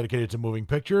word show dedicated to moving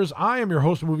pictures. I am your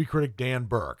host and movie critic, Dan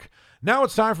Burke. Now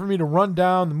it's time for me to run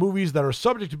down the movies that are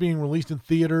subject to being released in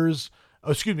theaters,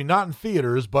 not in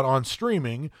theaters, but on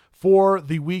streaming for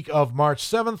the week of March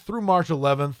 7th through March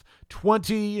 11th,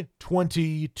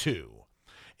 2022.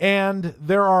 And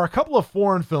there are a couple of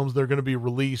foreign films that are going to be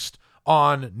released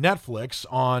on Netflix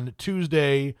on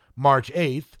Tuesday, March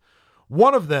 8th.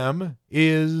 One of them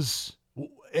is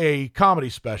a comedy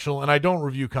special, and I don't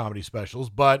review comedy specials,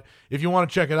 but if you want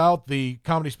to check it out, the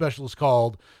comedy special is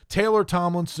called Taylor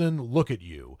Tomlinson, Look at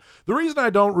You. The reason I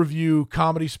don't review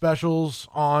comedy specials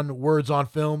on Words on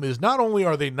Film is not only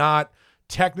are they not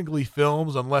technically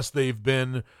films unless they've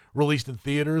been released in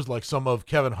theaters, like some of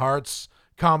Kevin Hart's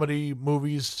comedy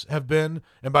movies have been,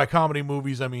 and by comedy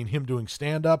movies I mean him doing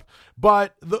stand-up,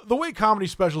 but the way comedy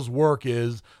specials work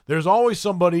is there's always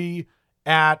somebody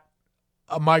at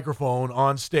a microphone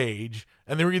on stage,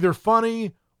 and they're either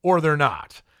funny or they're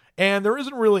not. And there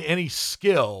isn't really any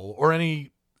skill or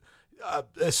any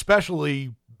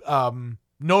especially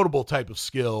notable type of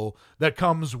skill that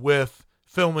comes with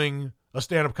filming a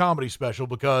stand-up comedy special,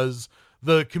 because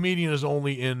the comedian is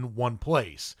only in one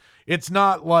place. It's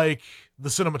not like the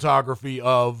cinematography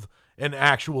of an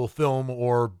actual film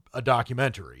or a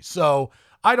documentary. So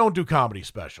I don't do comedy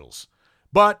specials.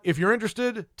 But if you're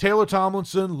interested, Taylor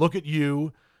Tomlinson, Look at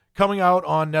You, coming out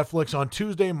on Netflix on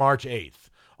Tuesday, March 8th.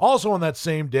 Also on that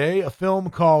same day, a film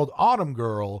called Autumn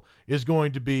Girl is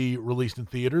going to be released in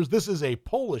theaters. This is a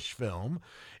Polish film,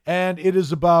 and it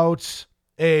is about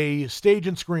a stage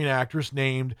and screen actress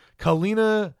named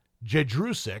Kalina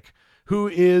Jedrzejczyk, who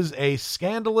is a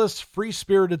scandalous,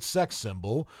 free-spirited sex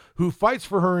symbol who fights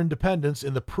for her independence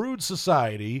in the prude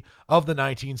society of the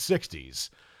 1960s.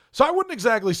 So I wouldn't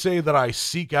exactly say that I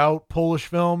seek out Polish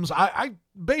films. I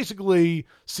basically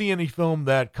see any film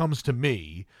that comes to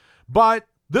me, but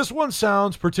this one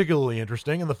sounds particularly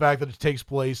interesting, and the fact that it takes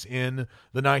place in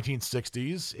the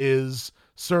 1960s is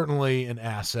certainly an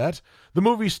asset. The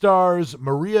movie stars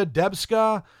Maria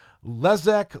Debska,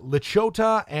 Leszek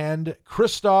Lichota, and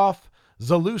Krzysztof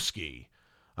Zaluski.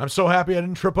 I'm so happy I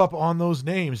didn't trip up on those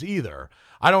names either.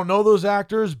 I don't know those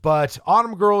actors, but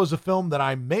Autumn Girl is a film that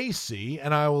I may see,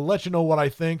 and I will let you know what I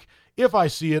think if I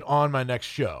see it on my next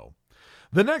show.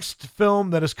 The next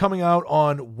film that is coming out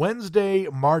on Wednesday,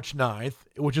 March 9th,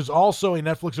 which is also a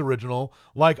Netflix original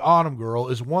like Autumn Girl,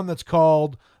 is one that's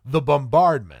called The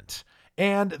Bombardment.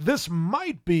 And this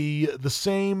might be the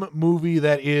same movie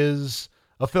that is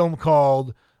a film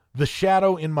called The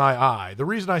Shadow in My Eye. The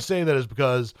reason I say that is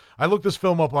because I looked this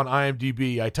film up on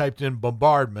IMDb. I typed in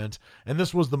Bombardment, and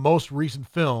this was the most recent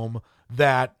film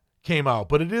that came out.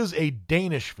 But it is a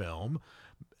Danish film,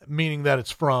 meaning that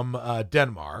it's from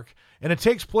Denmark. And it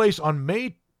takes place on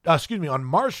March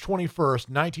 21st,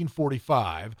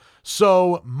 1945,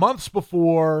 so months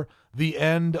before the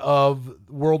end of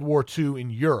World War II in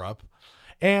Europe.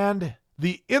 And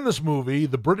in this movie,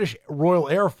 the British Royal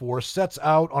Air Force sets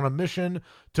out on a mission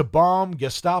to bomb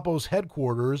Gestapo's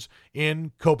headquarters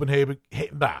in Copenhagen,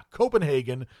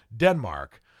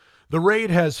 Denmark. The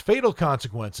raid has fatal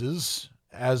consequences,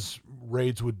 as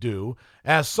raids would do,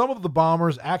 as some of the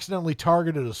bombers accidentally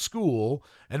targeted a school,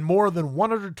 and more than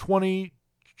 120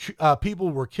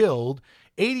 people were killed,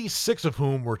 86 of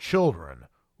whom were children.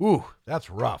 Ooh, that's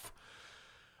rough,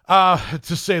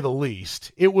 to say the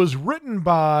least. It was written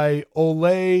by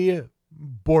Ole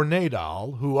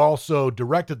Bornedal, who also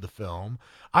directed the film.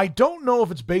 I don't know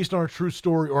if it's based on a true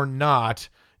story or not,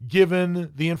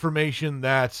 given the information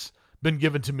that's been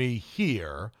given to me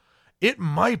here. It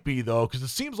might be, though, because it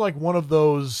seems like one of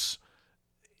those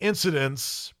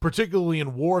incidents, particularly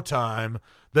in wartime,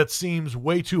 that seems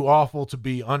way too awful to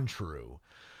be untrue.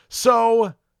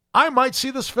 So I might see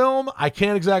this film. I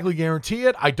can't exactly guarantee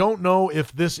it. I don't know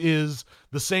if this is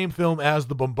the same film as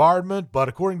The Bombardment, but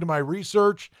according to my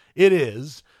research, it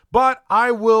is. But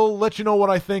I will let you know what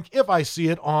I think if I see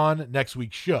it on next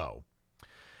week's show.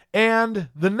 And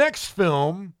the next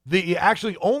film, the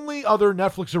actually only other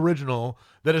Netflix original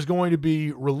that is going to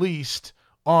be released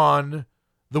on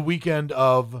the weekend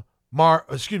of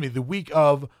the week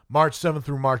of March 7th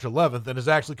through March 11th, and is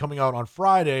actually coming out on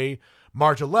Friday,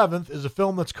 March 11th, is a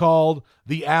film that's called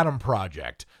The Atom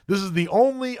Project. This is the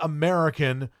only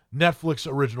American Netflix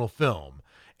original film.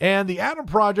 And The Atom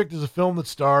Project is a film that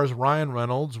stars Ryan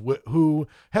Reynolds, who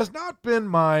has not been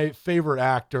my favorite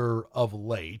actor of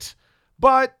late,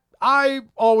 but I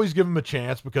always give him a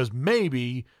chance because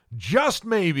maybe, just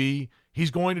maybe, he's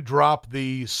going to drop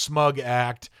the smug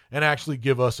act and actually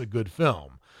give us a good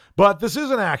film. But this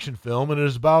is an action film, and it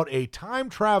is about a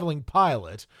time-traveling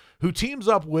pilot who teams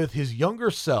up with his younger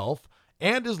self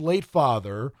and his late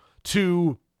father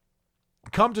to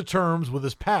come to terms with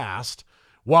his past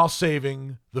while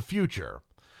saving the future.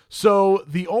 So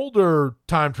the older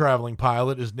time-traveling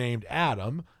pilot is named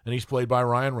Adam, and he's played by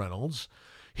Ryan Reynolds.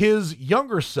 His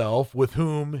younger self, with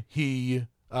whom he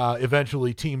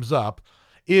eventually teams up,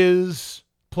 is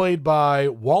played by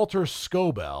Walter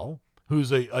Scobell,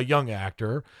 who's a young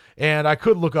actor, and I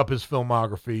could look up his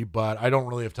filmography, but I don't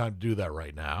really have time to do that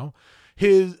right now.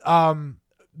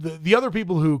 The other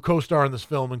people who co-star in this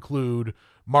film include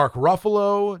Mark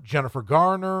Ruffalo, Jennifer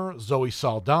Garner, Zoe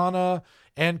Saldana,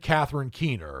 and Catherine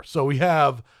Keener. So we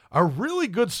have a really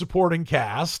good supporting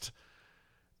cast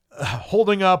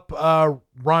holding up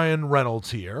Ryan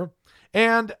Reynolds here.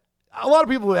 And a lot of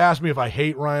people have asked me if I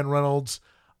hate Ryan Reynolds.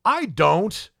 I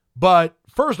don't, but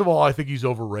first of all, I think he's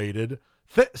overrated.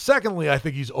 Secondly, I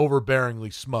think he's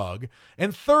overbearingly smug.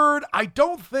 And third, I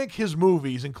don't think his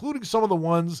movies, including some of the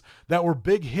ones that were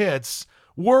big hits,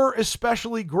 were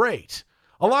especially great.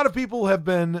 A lot of people have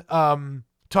been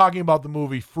talking about the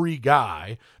movie Free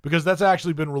Guy because that's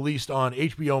actually been released on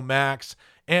HBO Max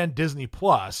and Disney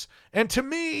Plus. And to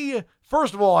me,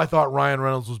 first of all, I thought Ryan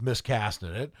Reynolds was miscast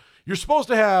in it. you're supposed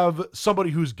to have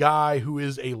somebody who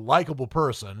is a likable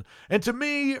person. And to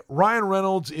me, Ryan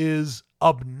Reynolds is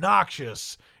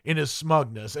obnoxious in his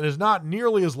smugness and is not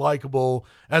nearly as likable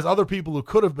as other people who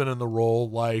could have been in the role,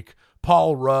 like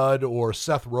Paul Rudd or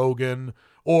Seth Rogen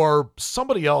or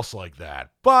somebody else like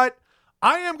that. But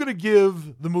I am going to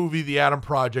give the movie The Adam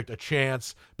Project a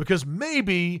chance because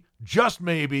maybe, just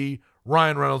maybe,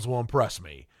 Ryan Reynolds will impress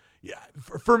me. Yeah,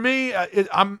 for me,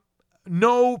 I'm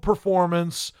no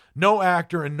performance, no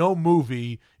actor, and no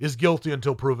movie is guilty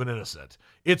until proven innocent.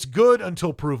 It's good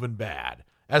until proven bad,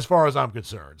 as far as I'm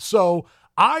concerned. So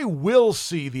I will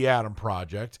see The Adam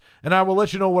Project, and I will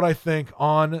let you know what I think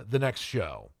on the next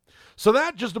show. So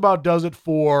that just about does it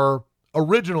for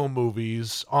original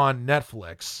movies on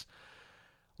Netflix.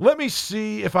 Let me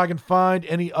see if I can find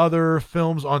any other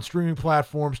films on streaming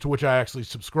platforms to which I actually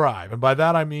subscribe. And by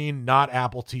that I mean not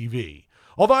Apple TV.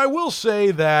 Although I will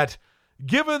say that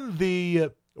given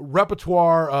the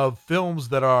repertoire of films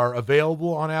that are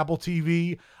available on Apple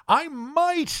TV, I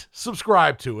might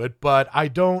subscribe to it, but I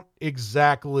don't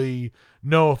exactly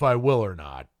know if I will or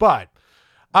not. But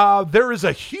there is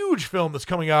a huge film that's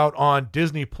coming out on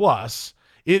Disney Plus.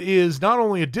 It is not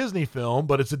only a Disney film,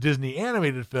 but it's a Disney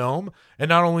animated film. And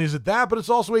not only is it that, but it's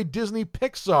also a Disney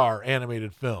Pixar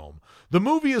animated film. The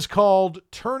movie is called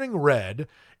Turning Red.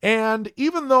 And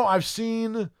even though I've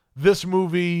seen this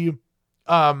movie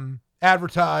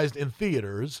advertised in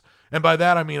theaters, and by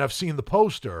that I mean I've seen the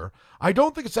poster, I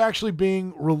don't think it's actually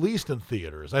being released in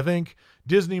theaters. I think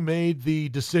Disney made the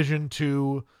decision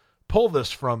to pull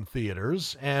this from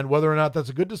theaters, and whether or not that's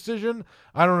a good decision,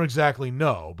 I don't exactly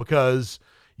know, because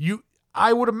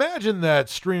I would imagine that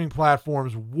streaming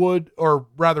platforms would, or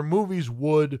rather movies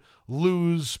would,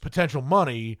 lose potential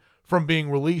money from being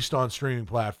released on streaming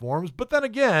platforms. But then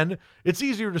again, it's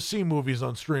easier to see movies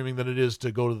on streaming than it is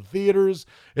to go to the theaters,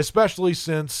 especially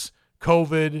since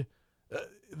COVID,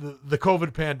 the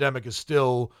COVID pandemic is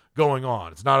still going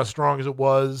on. It's not as strong as it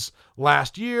was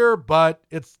last year, but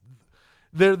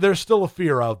there's still a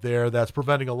fear out there that's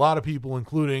preventing a lot of people,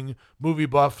 including movie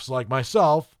buffs like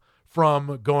myself,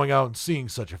 from going out and seeing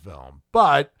such a film.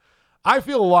 But I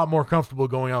feel a lot more comfortable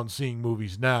going out and seeing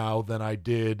movies now than I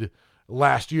did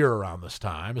last year around this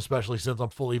time, especially since I'm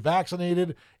fully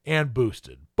vaccinated and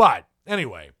boosted. But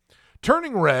anyway,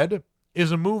 Turning Red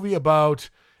is a movie about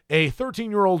a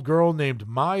 13-year-old girl named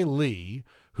Mai Lee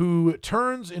who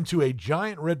turns into a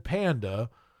giant red panda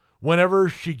whenever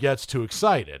she gets too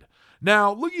excited.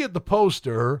 Now, looking at the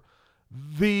poster,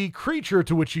 the creature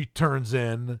to which she turns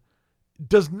in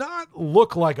does not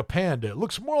look like a panda. It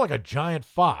looks more like a giant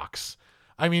fox.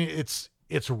 I mean, it's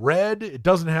red. It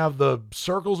doesn't have the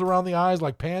circles around the eyes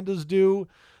like pandas do.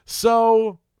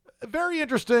 So, a very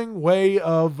interesting way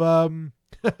of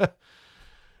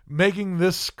making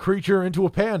this creature into a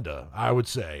panda, I would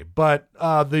say. But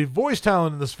the voice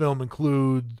talent in this film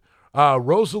include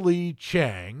Rosalie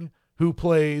Chang, who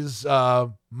plays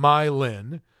Mai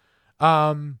Lin.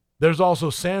 There's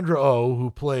also Sandra Oh, who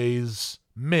plays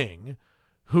Ming,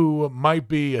 who might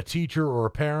be a teacher or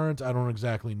a parent. I don't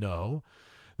exactly know.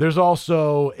 There's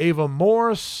also Ava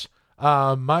Morse,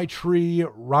 Maitri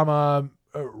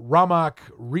Ramak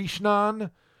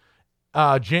Rishnan,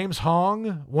 James Hong,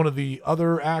 one of the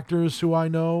other actors who I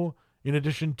know, in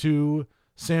addition to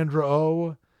Sandra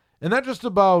Oh. And that just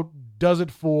about does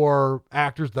it for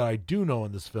actors that I do know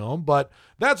in this film, but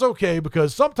that's okay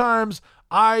because sometimes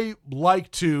I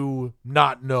like to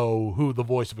not know who the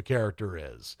voice of a character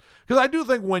is. Because I do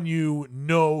think when you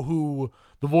know who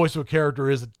the voice of a character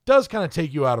is, it does kind of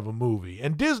take you out of a movie.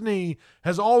 And Disney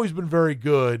has always been very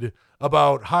good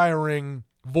about hiring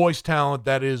voice talent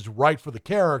that is right for the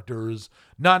characters,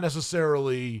 not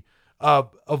necessarily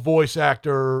a voice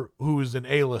actor who is an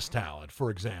A-list talent, for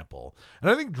example.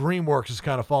 And I think DreamWorks has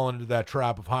kind of fallen into that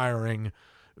trap of hiring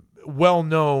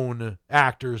well-known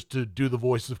actors to do the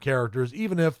voices of characters,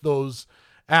 even if those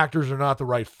actors are not the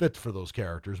right fit for those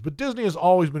characters. But Disney has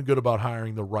always been good about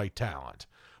hiring the right talent.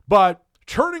 But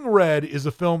Turning Red is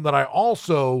a film that I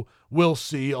also will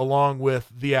see along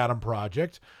with The Adam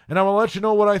Project, and I will let you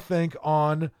know what I think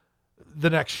on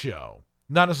the next show.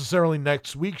 Not necessarily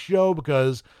next week's show,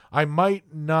 because I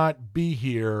might not be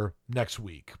here next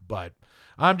week, but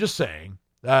I'm just saying,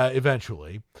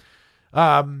 eventually.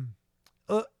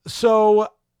 So,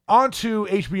 on to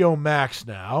HBO Max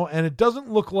now, and it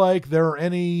doesn't look like there are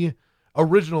any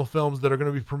original films that are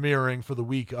going to be premiering for the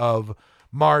week of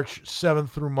March 7th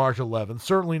through March 11th.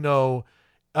 Certainly no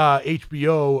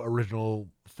HBO original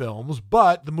films,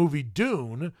 but the movie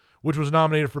Dune, which was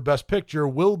nominated for Best Picture,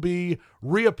 will be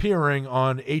reappearing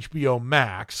on HBO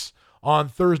Max on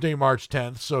Thursday, March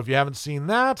 10th. So if you haven't seen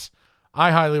that,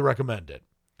 I highly recommend it.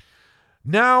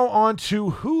 Now on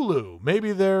to Hulu.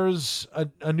 Maybe there's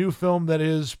a new film that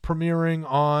is premiering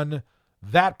on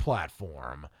that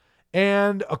platform.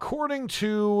 And according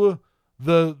to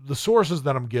the sources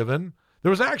that I'm given, there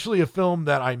was actually a film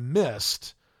that I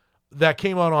missed that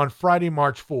came out on Friday,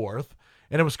 March 4th,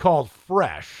 and it was called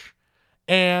Fresh.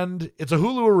 And it's a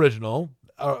Hulu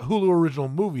original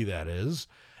movie, that is.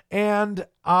 And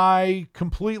I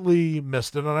completely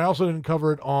missed it, and I also didn't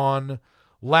cover it on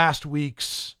last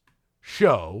week's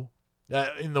show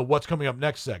in the What's Coming Up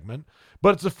Next segment.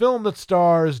 But it's a film that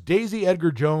stars Daisy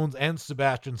Edgar Jones and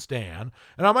Sebastian Stan,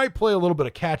 and I might play a little bit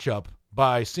of catch-up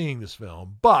by seeing this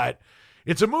film, but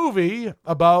it's a movie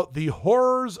about the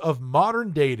horrors of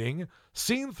modern dating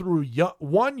seen through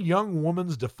one young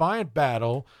woman's defiant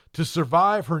battle to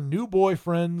survive her new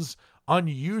boyfriend's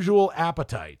unusual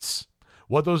appetites.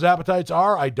 What those appetites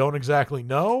are, I don't exactly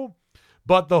know,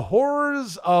 but the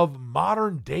horrors of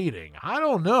modern dating, I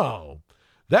don't know.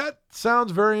 That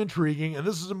sounds very intriguing, and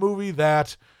this is a movie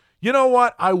that, you know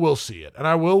what, I will see it, and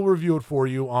I will review it for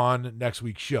you on next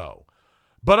week's show.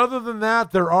 But other than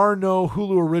that, there are no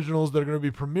Hulu originals that are going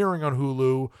to be premiering on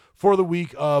Hulu for the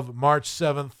week of March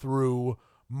 7th through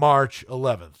March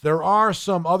 11th. There are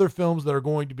some other films that are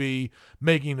going to be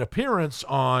making an appearance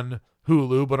on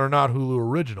Hulu, but are not Hulu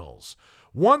originals.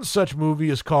 One such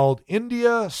movie is called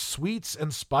India Sweets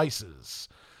and Spices.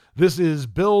 This is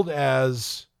billed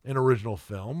as an original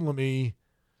film. Let me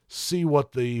see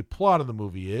what the plot of the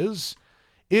movie is.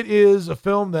 It is a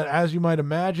film that, as you might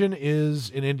imagine, is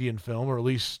an Indian film, or at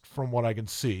least from what I can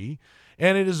see.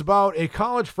 And it is about a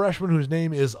college freshman whose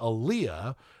name is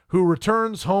Aaliyah, who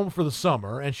returns home for the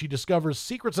summer, and she discovers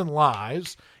secrets and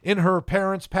lies in her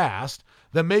parents' past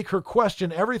that make her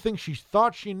question everything she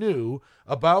thought she knew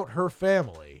about her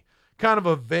family. Kind of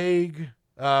a vague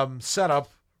setup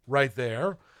right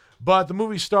there. But the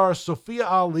movie stars Sophia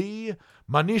Ali,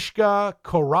 Manishka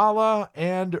Koirala,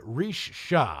 and Rish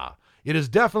Shah. It is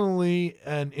definitely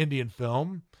an Indian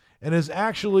film and is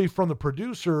actually from the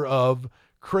producer of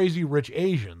Crazy Rich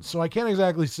Asians. So I can't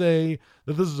exactly say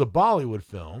that this is a Bollywood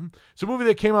film. It's a movie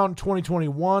that came out in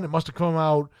 2021. It must have come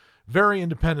out very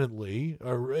independently,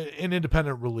 or an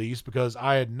independent release, because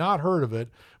I had not heard of it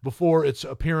before its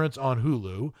appearance on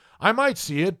Hulu. I might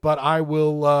see it, but I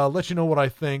will let you know what I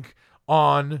think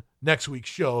on next week's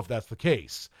show if that's the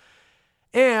case.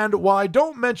 And while I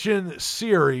don't mention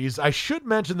series, I should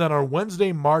mention that on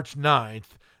Wednesday, March 9th,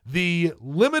 the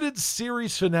limited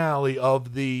series finale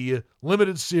of the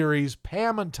limited series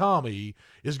Pam and Tommy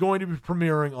is going to be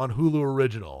premiering on Hulu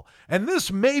Original. And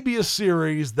this may be a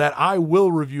series that I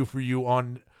will review for you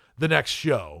on the next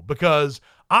show, because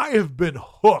I have been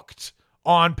hooked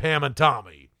on Pam and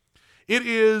Tommy. It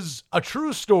is a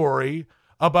true story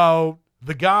about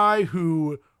the guy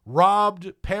who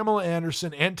robbed Pamela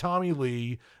Anderson and Tommy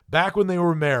Lee back when they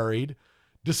were married,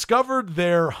 discovered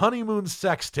their honeymoon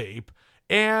sex tape,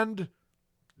 and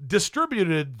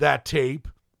distributed that tape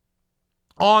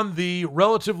on the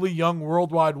relatively young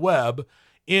World Wide Web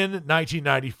in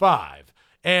 1995.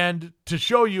 And to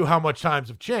show you how much times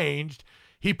have changed,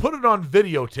 he put it on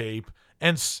videotape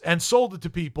and sold it to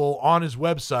people on his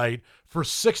website for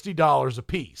 $60 a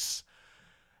piece.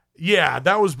 Yeah,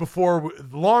 that was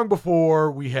long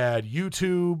before we had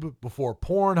YouTube, before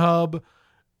Pornhub,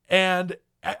 and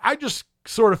I just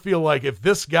sort of feel like if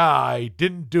this guy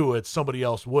didn't do it, somebody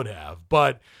else would have.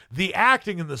 But the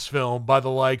acting in this film by the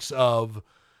likes of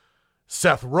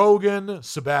Seth Rogen,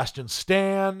 Sebastian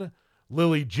Stan,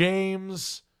 Lily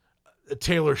James,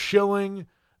 Taylor Schilling,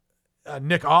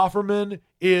 Nick Offerman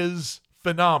is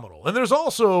phenomenal. And there's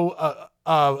also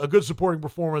a good supporting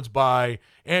performance by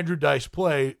Andrew Dice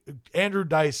Clay,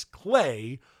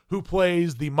 who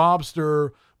plays the mobster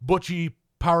Butchie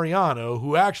Pariano,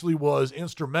 who actually was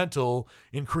instrumental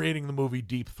in creating the movie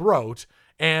Deep Throat.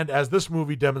 And as this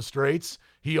movie demonstrates,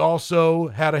 he also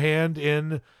had a hand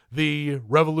in the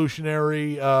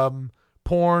revolutionary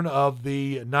porn of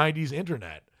the 90s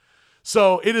internet.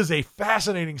 So it is a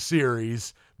fascinating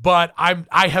series, but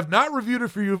I have not reviewed it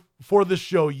for you for this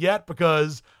show yet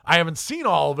because I haven't seen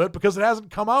all of it because it hasn't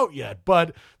come out yet.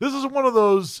 But this is one of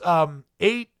those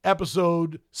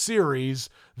 8-episode series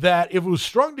that if it was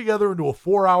strung together into a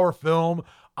 4-hour film,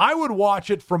 I would watch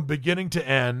it from beginning to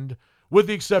end, with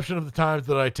the exception of the times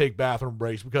that I take bathroom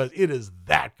breaks, because it is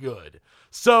that good.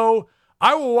 So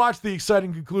I will watch the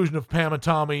exciting conclusion of Pam and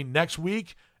Tommy next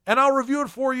week, and I'll review it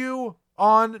for you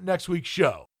on next week's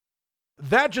show.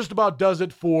 That just about does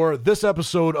it for this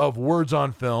episode of Words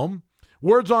on Film.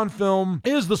 Words on Film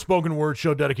is the spoken word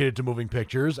show dedicated to moving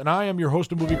pictures, and I am your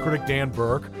host and movie critic, Dan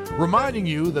Burke, reminding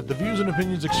you that the views and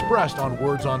opinions expressed on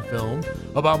Words on Film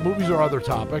about movies or other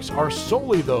topics are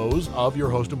solely those of your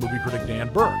host and movie critic,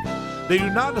 Dan Burke. They do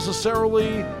not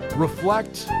necessarily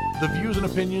reflect the views and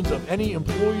opinions of any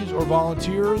employees or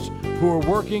volunteers who are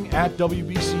working at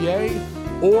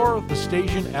WBCA or the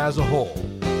station as a whole.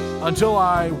 Until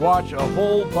I watch a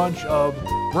whole bunch of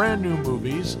brand new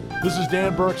movies, this is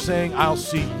Dan Burke saying I'll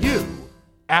see you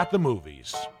at the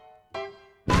movies.